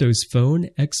 TuneIn, Windows Phone,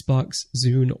 Xbox,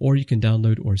 Zune, or you can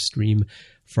download or stream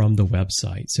from the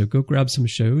website. So go grab some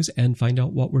shows and find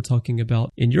out what we're talking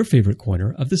about in your favorite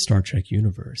corner of the Star Trek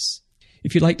universe.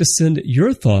 If you'd like to send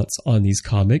your thoughts on these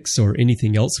comics or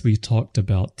anything else we talked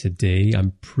about today,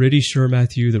 I'm pretty sure,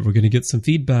 Matthew, that we're going to get some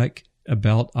feedback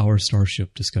about our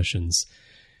Starship discussions.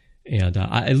 And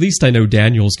at least I know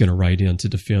Daniel's going to write in to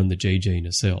defend the JJ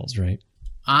nacelles, right?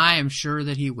 I am sure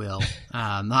that he will.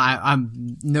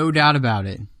 I'm no doubt about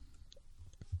it.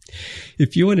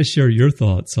 If you want to share your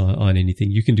thoughts on anything,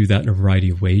 you can do that in a variety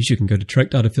of ways. You can go to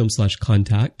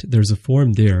trek.fm/contact. There's a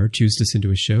form there. Choose to send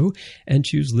to a show and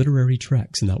choose Literary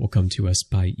Treks, and that will come to us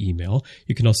by email.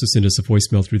 You can also send us a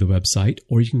voicemail through the website,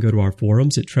 or you can go to our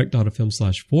forums at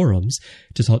trek.fm/forums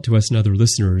to talk to us and other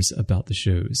listeners about the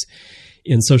shows.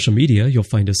 In social media, you'll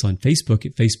find us on Facebook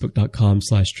at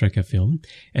facebook.com/TrekFM,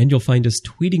 and you'll find us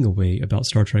tweeting away about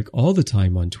Star Trek all the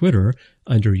time on Twitter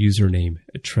under username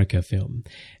TrekFM.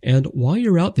 And while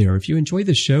you're out there, if you enjoy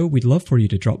the show, we'd love for you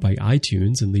to drop by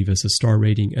iTunes and leave us a star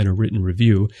rating and a written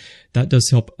review. That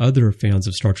does help other fans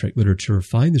of Star Trek literature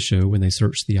find the show when they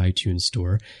search the iTunes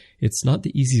store. It's not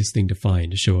the easiest thing to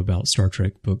find, a show about Star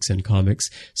Trek books and comics,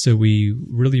 so we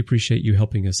really appreciate you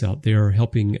helping us out there,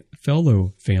 helping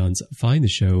fellow fans find the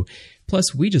show.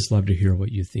 Plus, we just love to hear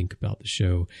what you think about the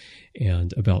show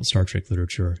and about Star Trek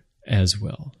literature as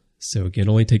well. So again, it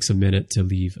only takes a minute to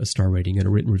leave a star rating and a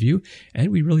written review,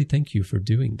 and we really thank you for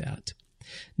doing that.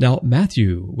 Now,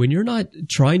 Matthew, when you're not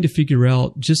trying to figure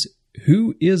out just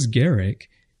who is Garak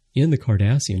in the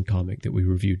Cardassian comic that we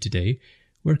reviewed today,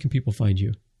 where can people find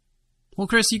you? Well,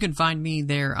 Chris, you can find me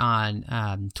there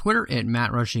on Twitter at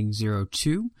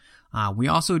MattRushing02. We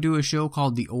also do a show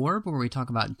called The Orb, where we talk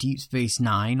about Deep Space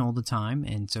Nine all the time.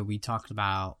 And so we talked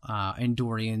about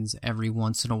Andorians every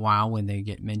once in a while when they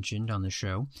get mentioned on the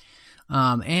show.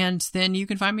 And then you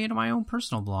can find me at my own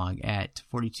personal blog at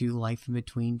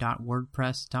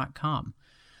 42lifeinbetween.wordpress.com.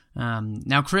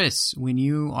 Now, Chris, when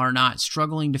you are not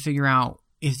struggling to figure out,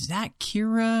 is that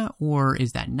Kira or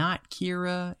is that not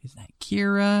Kira? Is that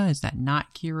Kira? Is that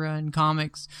not Kira in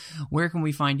comics? Where can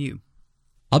we find you?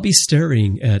 I'll be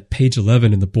staring at page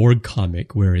 11 in the Borg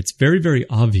comic where it's very, very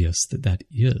obvious that that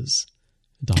is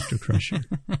Dr. Crusher.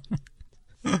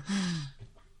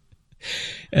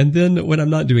 And then when I'm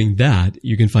not doing that,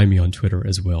 you can find me on Twitter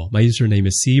as well. My username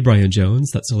is CBrianJones.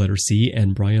 That's the letter C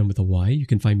and Brian with a Y. You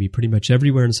can find me pretty much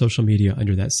everywhere in social media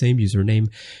under that same username,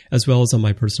 as well as on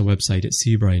my personal website at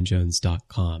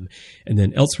cbrianjones.com. And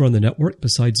then elsewhere on the network,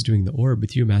 besides doing The Orb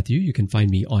with you, Matthew, you can find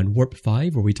me on Warp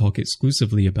 5, where we talk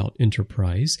exclusively about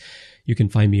Enterprise. You can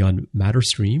find me on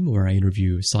Matterstream, where I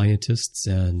interview scientists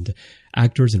and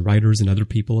actors and writers and other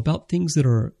people about things that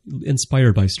are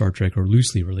inspired by Star Trek or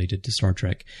loosely related to Star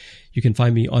Trek. You can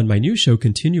find me on my new show,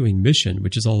 Continuing Mission,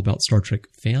 which is all about Star Trek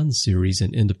fan series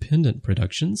and independent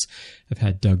productions. I've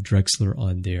had Doug Drexler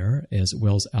on there, as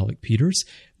well as Alec Peters.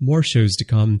 More shows to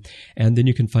come. And then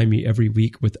you can find me every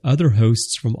week with other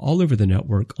hosts from all over the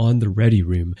network on The Ready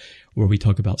Room, where we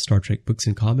talk about Star Trek books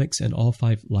and comics and all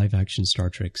 5 live-action Star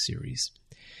Trek series.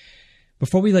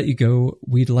 Before we let you go,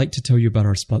 we'd like to tell you about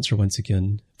our sponsor once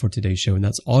again for today's show, and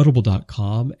that's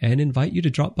Audible.com, and invite you to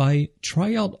drop by,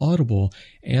 try out Audible,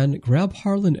 and grab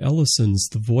Harlan Ellison's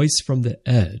The Voice from the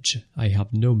Edge, I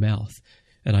Have No Mouth,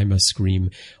 and I Must Scream,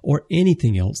 or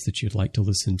anything else that you'd like to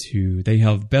listen to. They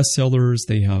have bestsellers,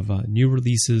 they have new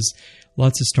releases,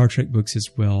 lots of Star Trek books as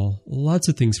well, lots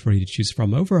of things for you to choose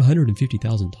from, over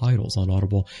 150,000 titles on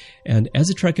Audible. And as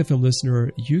a Trek FM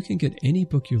listener, you can get any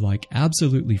book you like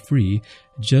absolutely free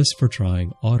just for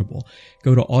trying Audible.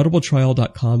 Go to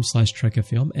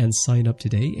audibletrial.com/trekfm and sign up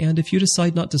today. And if you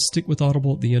decide not to stick with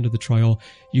Audible at the end of the trial,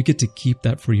 you get to keep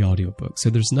that free audiobook. So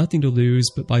there's nothing to lose,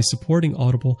 but by supporting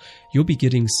Audible, you'll be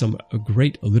getting some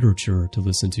great literature to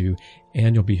listen to,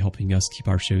 and you'll be helping us keep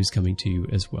our shows coming to you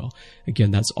as well.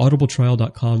 Again, that's audibletrial.com/trekfm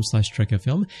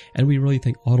audibletrial.com/trekfm, and we really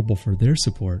thank Audible for their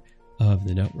support of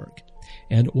the network.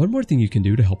 And one more thing you can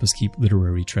do to help us keep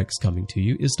literary treks coming to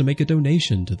you is to make a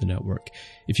donation to the network.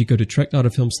 If you go to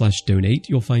trek.fm/donate,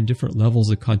 you'll find different levels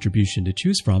of contribution to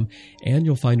choose from, and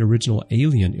you'll find original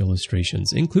alien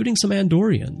illustrations, including some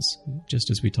Andorians, just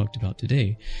as we talked about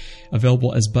today,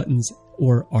 available as buttons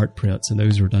or art prints, and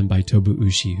those are done by Tobu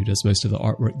Ushi, who does most of the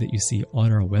artwork that you see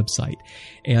on our website.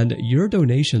 And your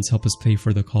donations help us pay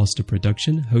for the cost of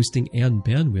production, hosting, and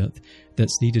bandwidth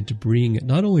that's needed to bring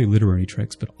not only literary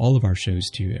treks, but all of our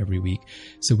shows to you every week.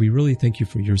 So we really thank you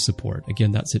for your support.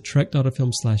 Again, that's at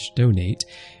trek.fm/donate,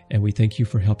 and we thank you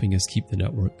for helping us keep the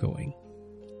network going.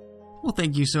 Well,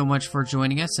 thank you so much for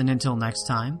joining us, and until next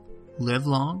time, live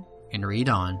long and read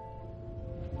on.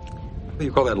 What do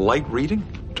you call that, light reading?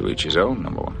 To each his own,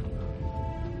 number one.